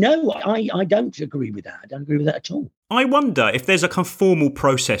 So, no, I don't agree with that. I don't agree with that at all. I wonder if there's a kind of formal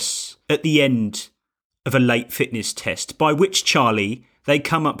process at the end of a late fitness test by which, Charlie, they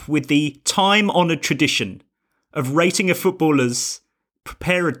come up with the time-honoured tradition of rating a footballer's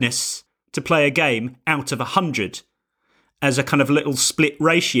preparedness to play a game out of 100 as a kind of little split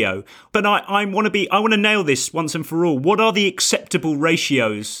ratio. But I want to nail this once and for all. What are the acceptable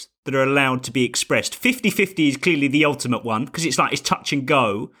ratios that are allowed to be expressed? 50-50 is clearly the ultimate one, because it's touch and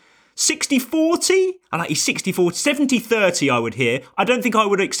go. 60-40? I like 60-40. 70-30 I would hear. I don't think I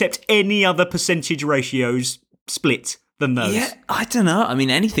would accept any other percentage ratios split than those. Yeah, I don't know. I mean,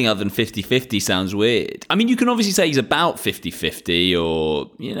 anything other than 50-50 sounds weird. I mean, you can obviously say he's about 50-50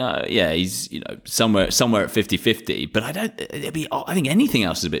 or, he's, somewhere at 50-50, but I think anything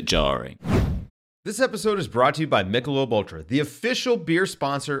else is a bit jarring. This episode is brought to you by Michelob Ultra, the official beer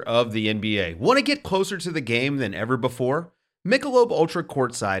sponsor of the NBA. Want to get closer to the game than ever before? Michelob Ultra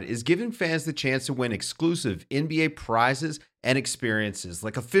Courtside is giving fans the chance to win exclusive NBA prizes and experiences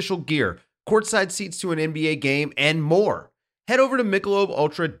like official gear, courtside seats to an NBA game, and more. Head over to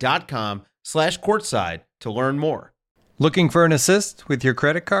MichelobUltra.com/courtside to learn more. Looking for an assist with your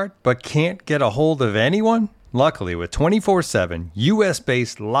credit card but can't get a hold of anyone? Luckily, with 24/7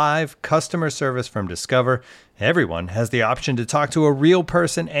 US-based live customer service from Discover, everyone has the option to talk to a real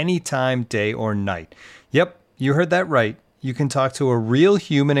person anytime, day or night. Yep, you heard that right. You can talk to a real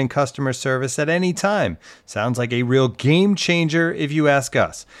human in customer service at any time. Sounds like a real game changer if you ask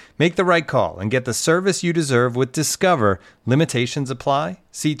us. Make the right call and get the service you deserve with Discover. Limitations apply.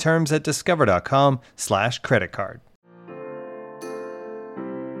 See terms at discover.com/creditcard.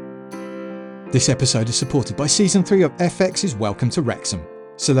 This episode is supported by Season 3 of FX's Welcome to Wrexham.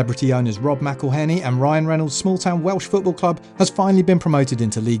 Celebrity owners Rob McElhenney and Ryan Reynolds' small-town Welsh football club has finally been promoted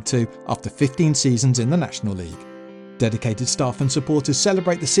into League 2 after 15 seasons in the National League. Dedicated staff and supporters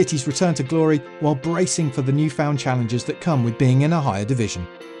celebrate the city's return to glory while bracing for the newfound challenges that come with being in a higher division.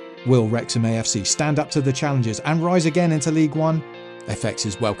 Will Wrexham AFC stand up to the challenges and rise again into League 1?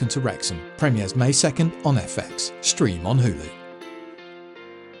 FX's Welcome to Wrexham premieres May 2nd on FX. Stream on Hulu.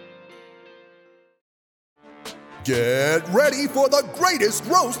 Get ready for the greatest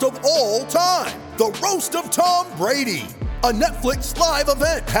roast of all time, the Roast of Tom Brady, a Netflix live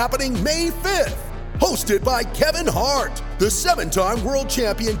event happening May 5th. Hosted by Kevin Hart, the 7-time world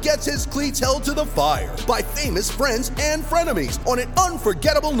champion gets his cleats held to the fire by famous friends and frenemies on an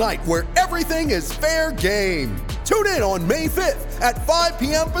unforgettable night where everything is fair game. Tune in on May 5th at 5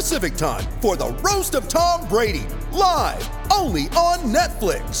 p.m. Pacific time for the Roast of Tom Brady, live only on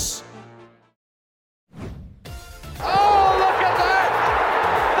Netflix. Oh, look at that!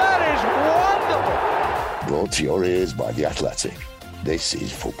 That is wonderful! Brought to your ears by The Athletic. This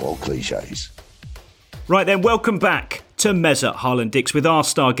is Football Clichés. Right then, welcome back to Mezza Harlan Dix with our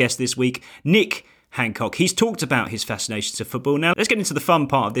star guest this week, Nick Hancock. He's talked about his fascinations of football. Now, let's get into the fun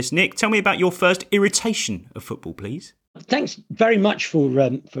part of this. Nick, tell me about your first irritation of football, please. Thanks very much for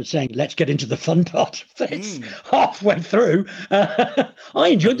saying let's get into the fun part of this. Halfway through, I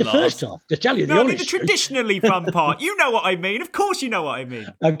enjoyed the first half, to tell you the honest the traditionally fun part. You know what I mean. Of course you know what I mean.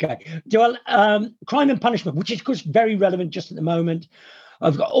 Okay. Well, Crime and Punishment, which is, of course, very relevant just at the moment.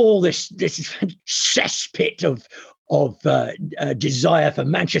 I've got all this cesspit of desire for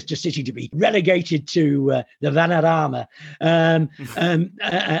Manchester City to be relegated to the Vanarama and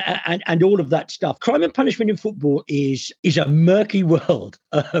all of that stuff. Crime and Punishment in football is a murky world,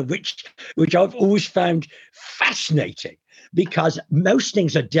 which I've always found fascinating, because most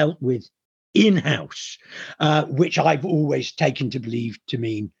things are dealt with in-house, which I've always taken to believe to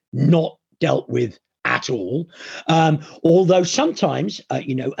mean not dealt with at at all. Although sometimes,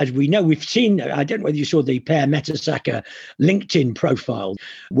 as we know, we've seen, I don't know whether you saw the Per Mertesacker LinkedIn profile,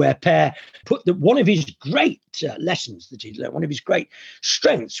 where Per put that one of his great lessons that he'd learned, one of his great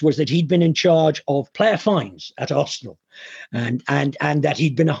strengths was that he'd been in charge of player fines at Arsenal. And that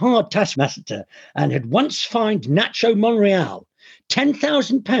he'd been a hard taskmaster and had once fined Nacho Monreal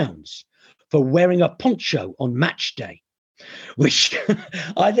 £10,000 for wearing a poncho on match day, which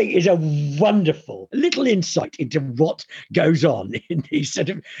I think is a wonderful little insight into what goes on in these sort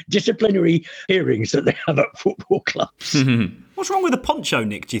of disciplinary hearings that they have at football clubs. What's wrong with a poncho,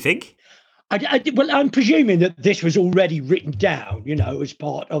 Nick, do you think? Well, I'm presuming that this was already written down, as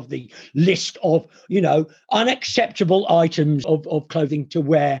part of the list of, unacceptable items of clothing to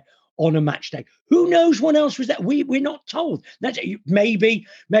wear on a match day. Who knows what else was that? We're not told. That's maybe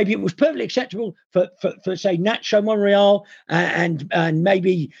it was perfectly acceptable for say Nacho Monreal and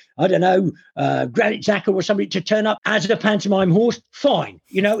maybe, I don't know, Granit Xhaka or somebody to turn up as a pantomime horse. Fine,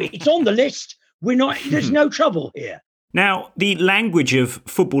 it's on the list. There's no trouble here. Now, the language of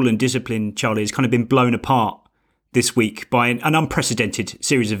football and discipline, Charlie, has kind of been blown apart this week by an unprecedented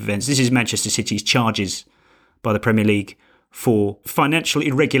series of events. This is Manchester City's charges by the Premier League for financial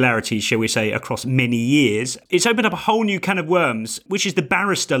irregularities, shall we say, across many years. It's opened up a whole new can of worms, which is the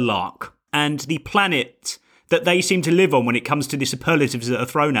barrister lark and the planet that they seem to live on when it comes to the superlatives that are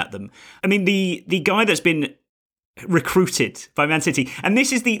thrown at them. I mean, the guy that's been recruited by Man City, and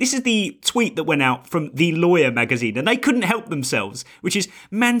this is the tweet that went out from The Lawyer magazine, and they couldn't help themselves, which is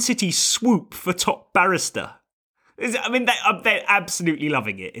Man City swoop for top barrister. I mean, they're absolutely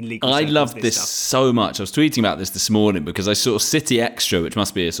loving it in legal circles. I love this so much. I was tweeting about this morning because I saw City Extra, which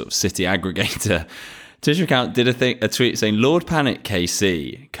must be a sort of City aggregator Twitter account, did a tweet saying Lord Panic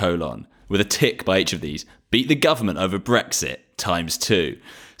KC, with a tick by each of these, beat the government over Brexit ×2.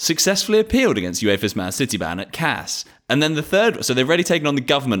 Successfully appealed against UEFA's Man City ban at CAS. And then the third, so they've already taken on the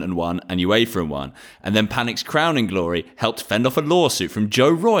government and won, and UEFA and won. And then Panic's crowning glory helped fend off a lawsuit from Joe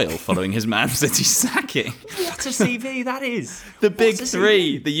Royle following his Man City sacking. What a CV that is. The big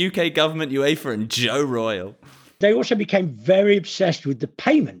three, the UK government, UEFA and Joe Royle. They also became very obsessed with the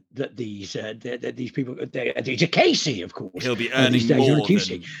payment that these people. It's a Casey, of course. He'll be earning more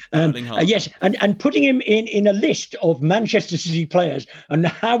than yes, and putting him in a list of Manchester City players and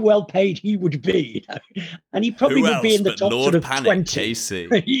how well paid he would be, and he probably would be in the top Lord sort of Panic 20.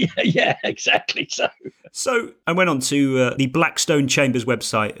 Casey. yeah, exactly. So I went on to the Blackstone Chambers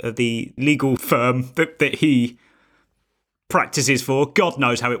website, the legal firm that he practices for. God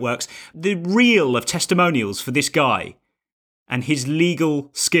knows how it works. The reel of testimonials for this guy and his legal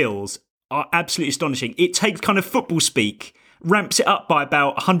skills are absolutely astonishing. It takes kind of football speak, ramps it up by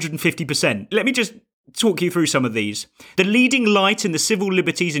about 150%. Let me just talk you through some of these. The leading light in the civil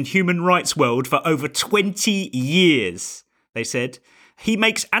liberties and human rights world for over 20 years, they said. He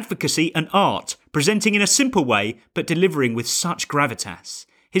makes advocacy an art, presenting in a simple way, but delivering with such gravitas.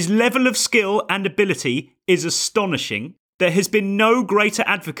 His level of skill and ability is astonishing. There has been no greater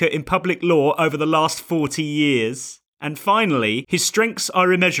advocate in public law over the last 40 years. And finally, his strengths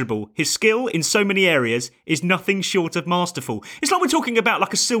are immeasurable. His skill in so many areas is nothing short of masterful. It's like we're talking about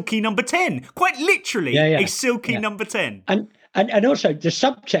like a silky number 10. Quite literally, a silky number 10. And also the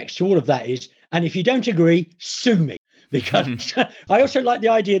subtext to all of that is, and if you don't agree, sue me. Because I also like the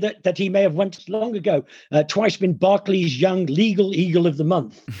idea that he may have once long ago twice been Barclays Young Legal Eagle of the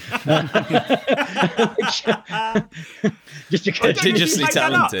Month. Just prodigiously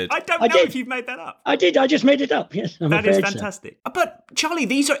talented. I don't know if you've made that up. I did. I just made it up. Yes, that is fantastic. So. But Charlie,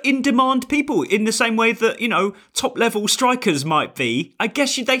 these are in-demand people in the same way that, top-level strikers might be. I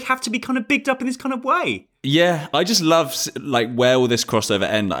guess they have to be kind of bigged up in this kind of way. Yeah, I just love where will this crossover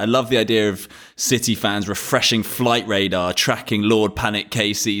end? I love the idea of City fans refreshing flight radar, tracking Lord Panic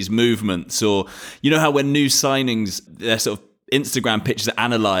KC's movements, or how when new signings, their sort of Instagram pictures are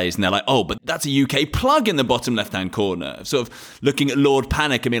analysed and they're like, oh, but that's a UK plug in the bottom left-hand corner. Sort of looking at Lord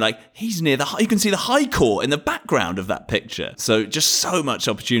Panic and being like, he's near you can see the High Court in the background of that picture. So just so much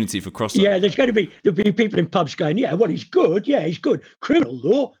opportunity for crossover. Yeah, there'll be people in pubs going, yeah, well, he's good. Yeah, he's good. Criminal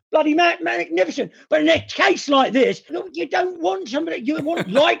law. Bloody magnificent. But in a case like this, you don't want somebody, you want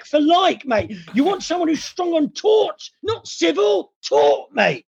like for like, mate. You want someone who's strong on torts, not civil. Tort,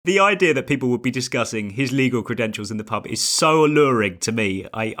 mate. The idea that people would be discussing his legal credentials in the pub is so alluring to me.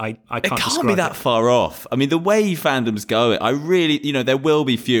 I can't describe it. It can't be that far off. I mean, the way fandom's going, I really, there will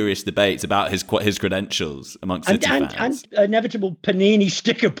be furious debates about his credentials amongst City fans. And inevitable Panini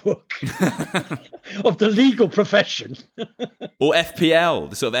sticker book of the legal profession. Or FPL,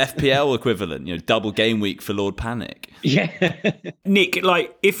 the sort of FPL equivalent, double game week for Lord Panic. Yeah. Nick,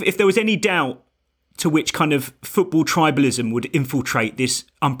 if there was any doubt to which kind of football tribalism would infiltrate this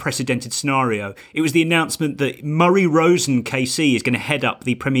unprecedented scenario. It was the announcement that Murray Rosen KC is going to head up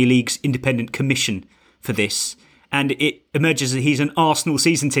the Premier League's independent commission for this. And it emerges that he's an Arsenal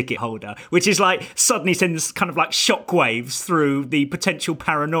season ticket holder, which is like suddenly sends kind of like shockwaves through the potential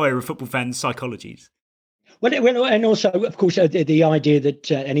paranoia of football fans' psychologies. Well, and also, of course, the idea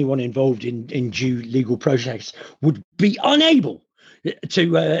that anyone involved in due legal process would be unable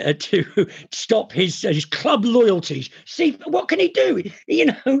to stop his club loyalties. See, what can he do?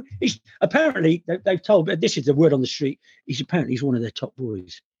 He's apparently, they've told, this is the word on the street, he's one of their top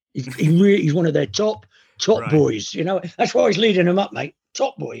boys. He's one of their top right. boys. That's why he's leading them up, mate.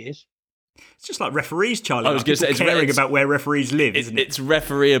 Top boy is. It's just like referees, Charlie. I was going to say, it's caring about where referees live, isn't it? It's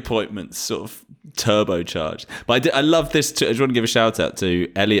referee appointments sort of turbocharged. But I love this. I just want to give a shout out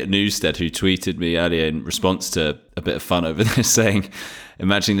to Elliot Newstead, who tweeted me earlier in response to a bit of fun over this, saying,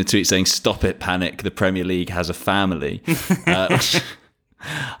 imagining the tweet saying, "Stop it, panic. The Premier League has a family." I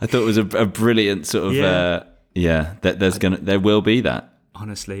thought it was a brilliant sort of, there will be that.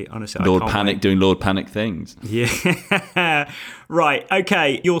 Honestly, Lord Panic doing Lord Panic things. Yeah. Right.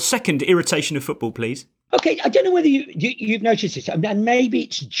 Okay. Your second irritation of football, please. Okay. I don't know whether you've noticed this, and maybe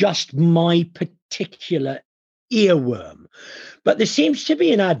it's just my particular earworm, but there seems to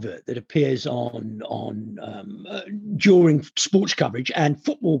be an advert that appears on during sports coverage and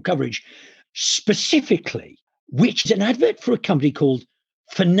football coverage specifically, which is an advert for a company called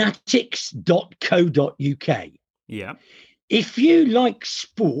fanatics.co.uk. Yeah. If you like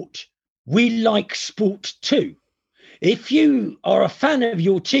sport, we like sport too. If you are a fan of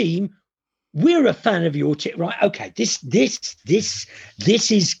your team, we're a fan of your team. Right? Okay. This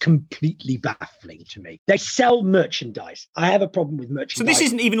is completely baffling to me. They sell merchandise. I have a problem with merchandise. So this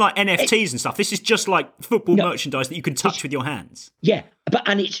isn't even like NFTs and stuff. This is just like football merchandise that you can touch with your hands. Yeah,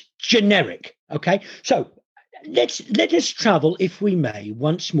 and it's generic. Okay, so. Let us travel, if we may,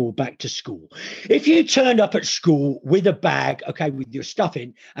 once more back to school. If you turned up at school with a bag, okay, with your stuff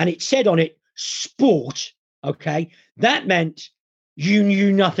in, and it said on it, sport, okay, that meant you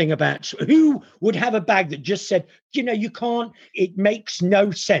knew nothing about. Who would have a bag that just said, you can't, it makes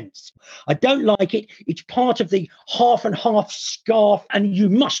no sense. I don't like it. It's part of the half and half scarf. And you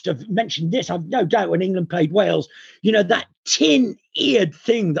must have mentioned this, I've no doubt, when England played Wales, that tin-eared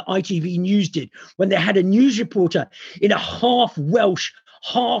thing that ITV News did when they had a news reporter in a half Welsh,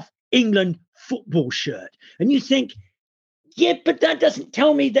 half England football shirt. And you think, yeah, but that doesn't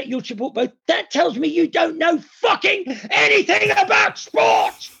tell me that you'll support both. That tells me you don't know fucking anything about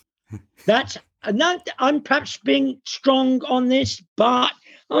sport. I'm perhaps being strong on this, but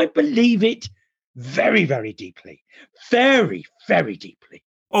I believe it very, very deeply. Very, very deeply.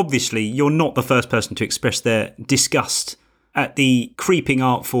 Obviously, you're not the first person to express their disgust at the creeping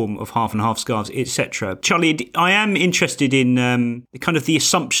art form of half and half scarves, etc. Charlie, I am interested in kind of the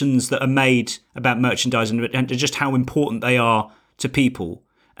assumptions that are made about merchandise and just how important they are to people.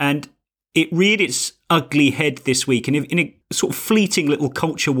 And it reared its ugly head this week in a sort of fleeting little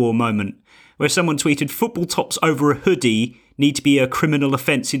culture war moment where someone tweeted, "Football tops over a hoodie need to be a criminal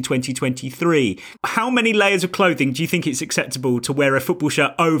offence in 2023. How many layers of clothing do you think it's acceptable to wear a football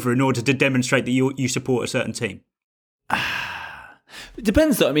shirt over in order to demonstrate that you support a certain team? It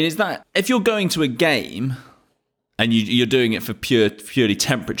depends, though. I mean, is that if you're going to a game and you're doing it for purely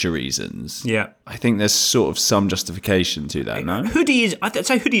temperature reasons? Yeah, I think there's sort of some justification to that. No, I'd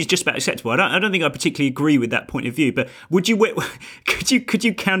say hoodie is just about acceptable. I don't think I particularly agree with that point of view. But would you could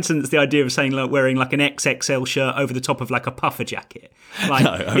you countenance the idea of saying like wearing like an XXL shirt over the top of like a puffer jacket? Like,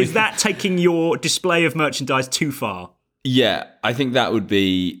 no, is that taking your display of merchandise too far? Yeah, I think it would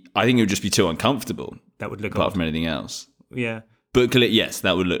just be too uncomfortable. That would look apart from anything else. Yeah. But yes,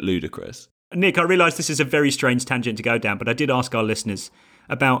 that would look ludicrous. Nick, I realise this is a very strange tangent to go down, but I did ask our listeners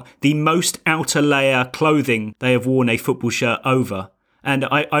about the most outer layer clothing they have worn a football shirt over. And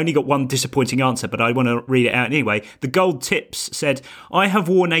I only got one disappointing answer, but I want to read it out anyway. The Gold Tips said, "I have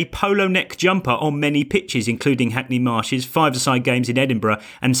worn a polo neck jumper on many pitches, including Hackney Marshes, five-a-side games in Edinburgh,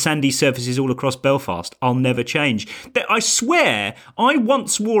 and sandy surfaces all across Belfast. I'll never change." I swear, I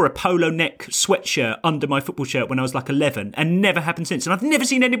once wore a polo neck sweatshirt under my football shirt when I was like 11, and never happened since. And I've never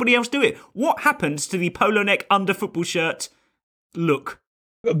seen anybody else do it. What happens to the polo neck under football shirt look?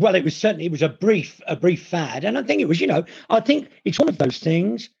 Well, it was a brief fad. And I think it was, I think it's one of those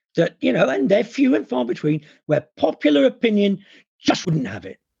things that, and they're few and far between where popular opinion just wouldn't have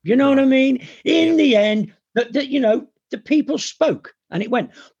it. You know what I mean? In the end, the people spoke and it went.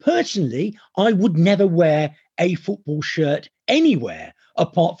 Personally, I would never wear a football shirt anywhere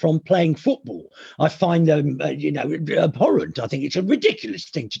apart from playing football. I find them, abhorrent. I think it's a ridiculous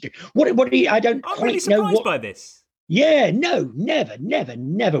thing to do. I'm really surprised by this. Yeah, no, never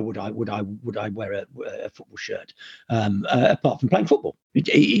would I wear a football shirt apart from playing football.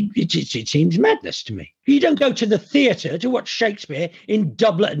 It seems madness to me. You don't go to the theatre to watch Shakespeare in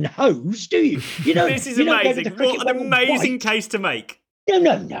doublet and hose, do you? This is amazing. What an amazing case to make.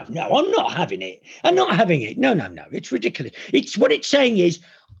 No. I'm not having it. No. It's ridiculous. It's what it's saying is,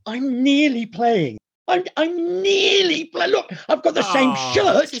 I'm nearly playing. I'm nearly playing. Look, I've got the same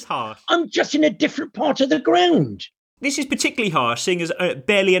shirt. This is harsh. I'm just in a different part of the ground. This is particularly harsh, seeing as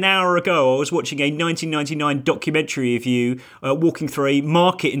barely an hour ago I was watching a 1999 documentary of you walking through a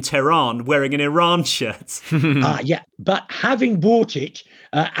market in Tehran wearing an Iran shirt. Yeah, but having bought it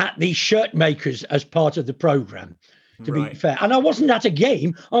at the shirt makers as part of the programme, to be fair. And I wasn't at a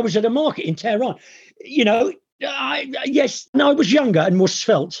game, I was at a market in Tehran. I was younger and more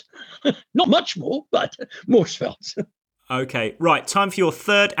svelte. Not much more, but more svelte. Okay, right. Time for your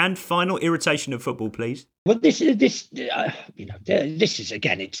third and final irritation of football, please. Well, this is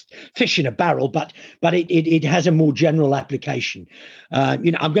again, it's fish in a barrel, but it has a more general application. I'm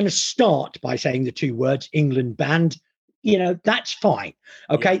going to start by saying the two words England banned. That's fine.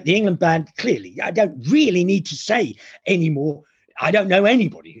 Okay, The England banned, clearly, I don't really need to say anymore. I don't know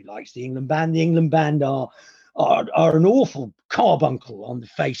anybody who likes the England banned. The England banned are an awful carbuncle on the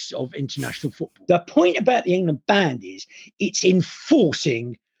face of international football. The point about the England band is it's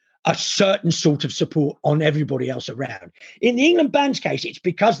enforcing a certain sort of support on everybody else around. In the England band's case, it's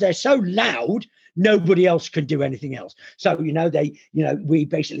because they're so loud, nobody else can do anything else. So, we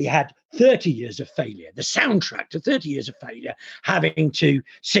basically had 30 years of failure, the soundtrack to 30 years of failure, having to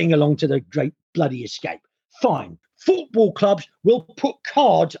sing along to the Great Bloody Escape. Fine. Football clubs will put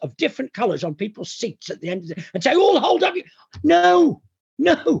cards of different colours on people's seats at the end of the and say, all hold up. No,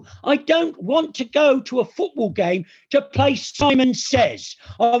 I don't want to go to a football game to play Simon Says.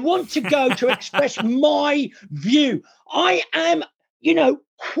 I want to go to express my view. I am,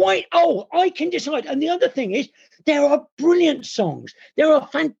 quite old. I can decide. And the other thing is, there are brilliant songs. There are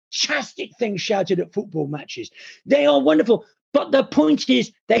fantastic things shouted at football matches. They are wonderful. But the point is,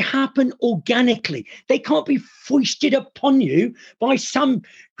 they happen organically. They can't be foisted upon you by some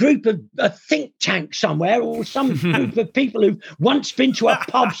group of a think tank somewhere or some group of people who've once been to a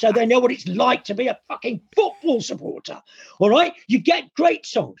pub so they know what it's like to be a fucking football supporter. All right? You get great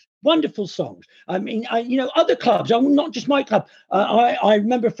songs, wonderful songs. I mean, other clubs, not just my club. I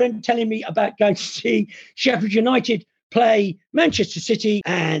remember a friend telling me about going to see Sheffield United play Manchester City,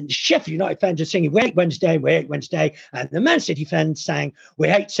 and Sheffield United fans are singing, "We hate Wednesday, we hate Wednesday," and the Man City fans sang, "We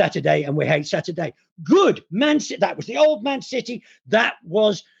hate Saturday, and we hate Saturday." Good. Man City, that was the old Man City. There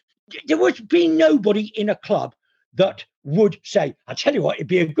would be nobody in a club that would say, "I tell you what, it'd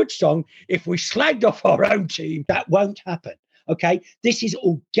be a good song if we slagged off our own team." That won't happen. Okay? This is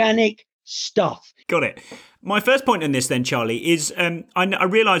organic stuff. Got it. My first point on this then, Charlie, is I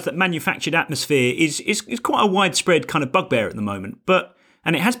realise that manufactured atmosphere is quite a widespread kind of bugbear at the moment,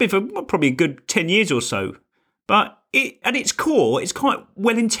 and it has been for probably a good 10 years or so. But at its core, it's quite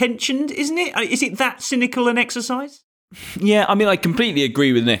well-intentioned, isn't it? Is it that cynical an exercise? Yeah, I mean, I completely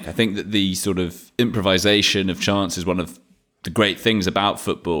agree with Nick. I think that the sort of improvisation of chance is one of the great things about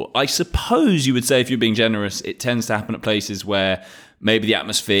football. I suppose you would say, if you're being generous, it tends to happen at places where maybe the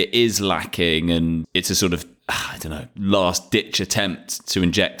atmosphere is lacking and it's a sort of, last-ditch attempt to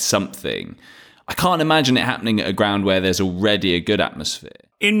inject something. I can't imagine it happening at a ground where there's already a good atmosphere.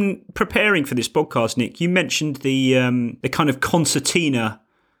 In preparing for this podcast, Nick, you mentioned the kind of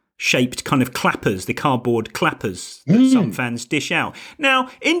concertina-shaped kind of clappers, the cardboard clappers that some fans dish out. Now,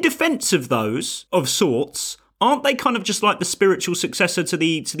 in defence of those, of sorts, aren't they kind of just like the spiritual successor to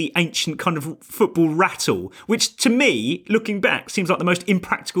the ancient kind of football rattle, which to me, looking back, seems like the most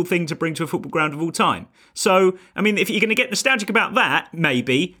impractical thing to bring to a football ground of all time? So, I mean, if you're going to get nostalgic about that,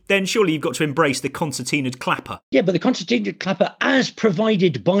 maybe, then surely you've got to embrace the concertinaed clapper. Yeah, but the concertinaed clapper, as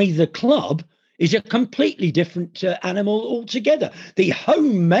provided by the club, is a completely different animal altogether. The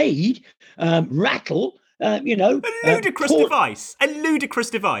homemade rattle, A ludicrous device. A ludicrous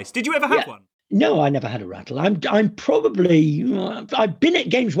device. Did you ever have one? No, I never had a rattle. I'm probably I've been at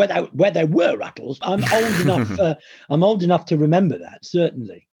games where there were rattles. I'm old enough to remember that,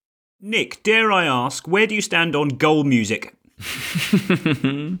 certainly. Nick, dare I ask, where do you stand on goal music?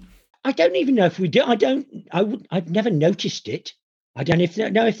 I don't even know if we do. I've never noticed it. I don't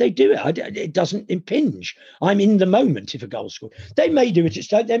know if they do it. It doesn't impinge. I'm in the moment if a goal's scored. They may do it at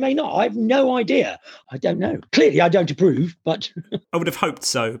Stoke, they may not. I have no idea. I don't know. Clearly, I don't approve, but... I would have hoped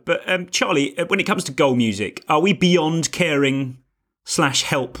so. But Charlie, when it comes to goal music, are we beyond caring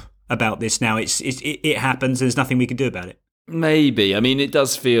 /help about this now. It happens. There's nothing we can do about it. Maybe. I mean, it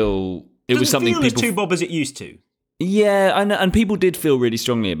does feel... It was something feel people... as too bob as it used to. Yeah, and people did feel really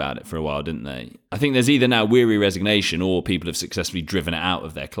strongly about it for a while, didn't they? I think there's either now weary resignation or people have successfully driven it out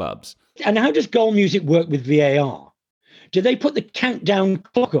of their clubs. And how does goal music work with VAR? Do they put the countdown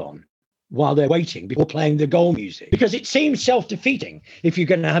clock on while they're waiting before playing the goal music? Because it seems self-defeating if you're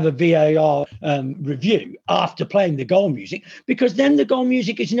going to have a VAR review after playing the goal music, because then the goal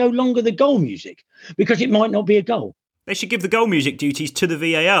music is no longer the goal music, because it might not be a goal. They should give the goal music duties to the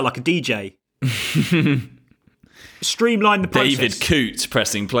VAR like a DJ. Streamline the process. David Coote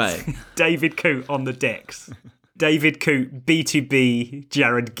pressing play. David Coote on the decks. David Coote, B2B,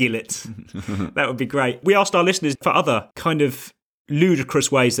 Jared Gillett. That would be great. We asked our listeners for other kind of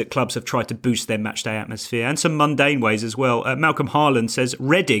ludicrous ways that clubs have tried to boost their matchday atmosphere, and some mundane ways as well. Malcolm Harlan says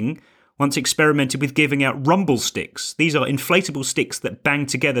Reading once experimented with giving out rumble sticks. These are inflatable sticks that bang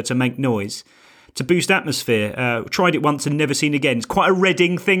together to make noise to boost atmosphere. Tried it once and never seen again. It's quite a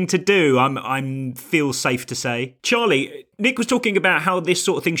Reading thing to do, I'm feel safe to say. Charlie, Nick was talking about how this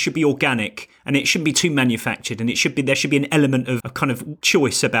sort of thing should be organic and it shouldn't be too manufactured, and there should be an element of kind of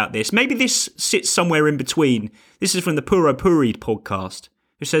choice about this. Maybe this sits somewhere in between. This is from the Puro Purid podcast,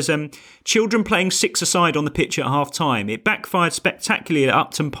 who says, children playing six-a-side on the pitch at half-time. It backfired spectacularly at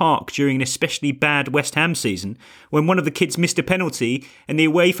Upton Park during an especially bad West Ham season when one of the kids missed a penalty and the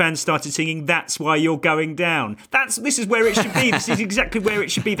away fans started singing, "That's why you're going down." This is where it should be. This is exactly where it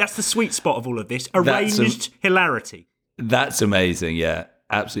should be. That's the sweet spot of all of this. Arranged hilarity. That's amazing, yeah.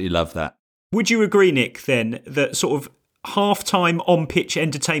 Absolutely love that. Would you agree, Nick, then, that sort of half-time on-pitch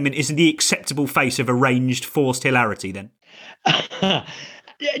entertainment is the acceptable face of arranged forced hilarity, then?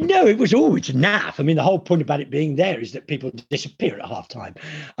 No, it was always naff. I mean, the whole point about it being there is that people disappear at halftime.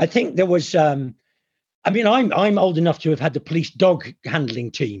 I think there was... I'm old enough to have had the police dog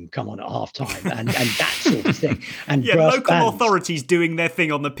handling team come on at halftime and that sort of thing. And yeah, local authorities doing their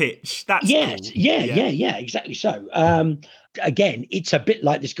thing on the pitch. That's cool. Yeah, exactly so. Again, it's a bit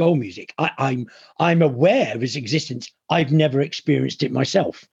like this goal music. I'm aware of its existence. I've never experienced it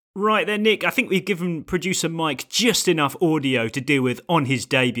myself. Right then, Nick, I think we've given producer Mike just enough audio to deal with on his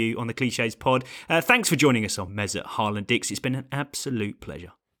debut on the Clichés pod. Thanks for joining us on Mez at Harlan Dix. It's been an absolute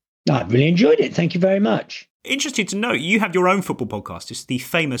pleasure. I've really enjoyed it. Thank you very much. Interested to know, you have your own football podcast. It's the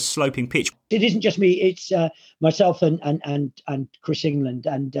famous Sloping Pitch. It isn't just me. It's myself and Chris England.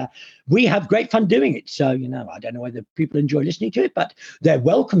 And we have great fun doing it. So, I don't know whether people enjoy listening to it, but they're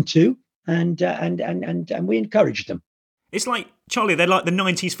welcome to. And we encourage them. It's like, Charlie, they're like the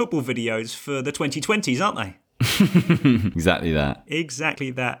 90s football videos for the 2020s, aren't they? Exactly that.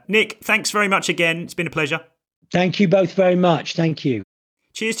 Exactly that. Nick, thanks very much again. It's been a pleasure. Thank you both very much. Thank you.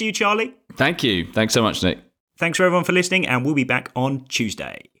 Cheers to you, Charlie. Thank you. Thanks so much, Nick. Thanks for everyone for listening, and we'll be back on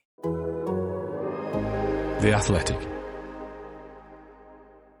Tuesday. The Athletic.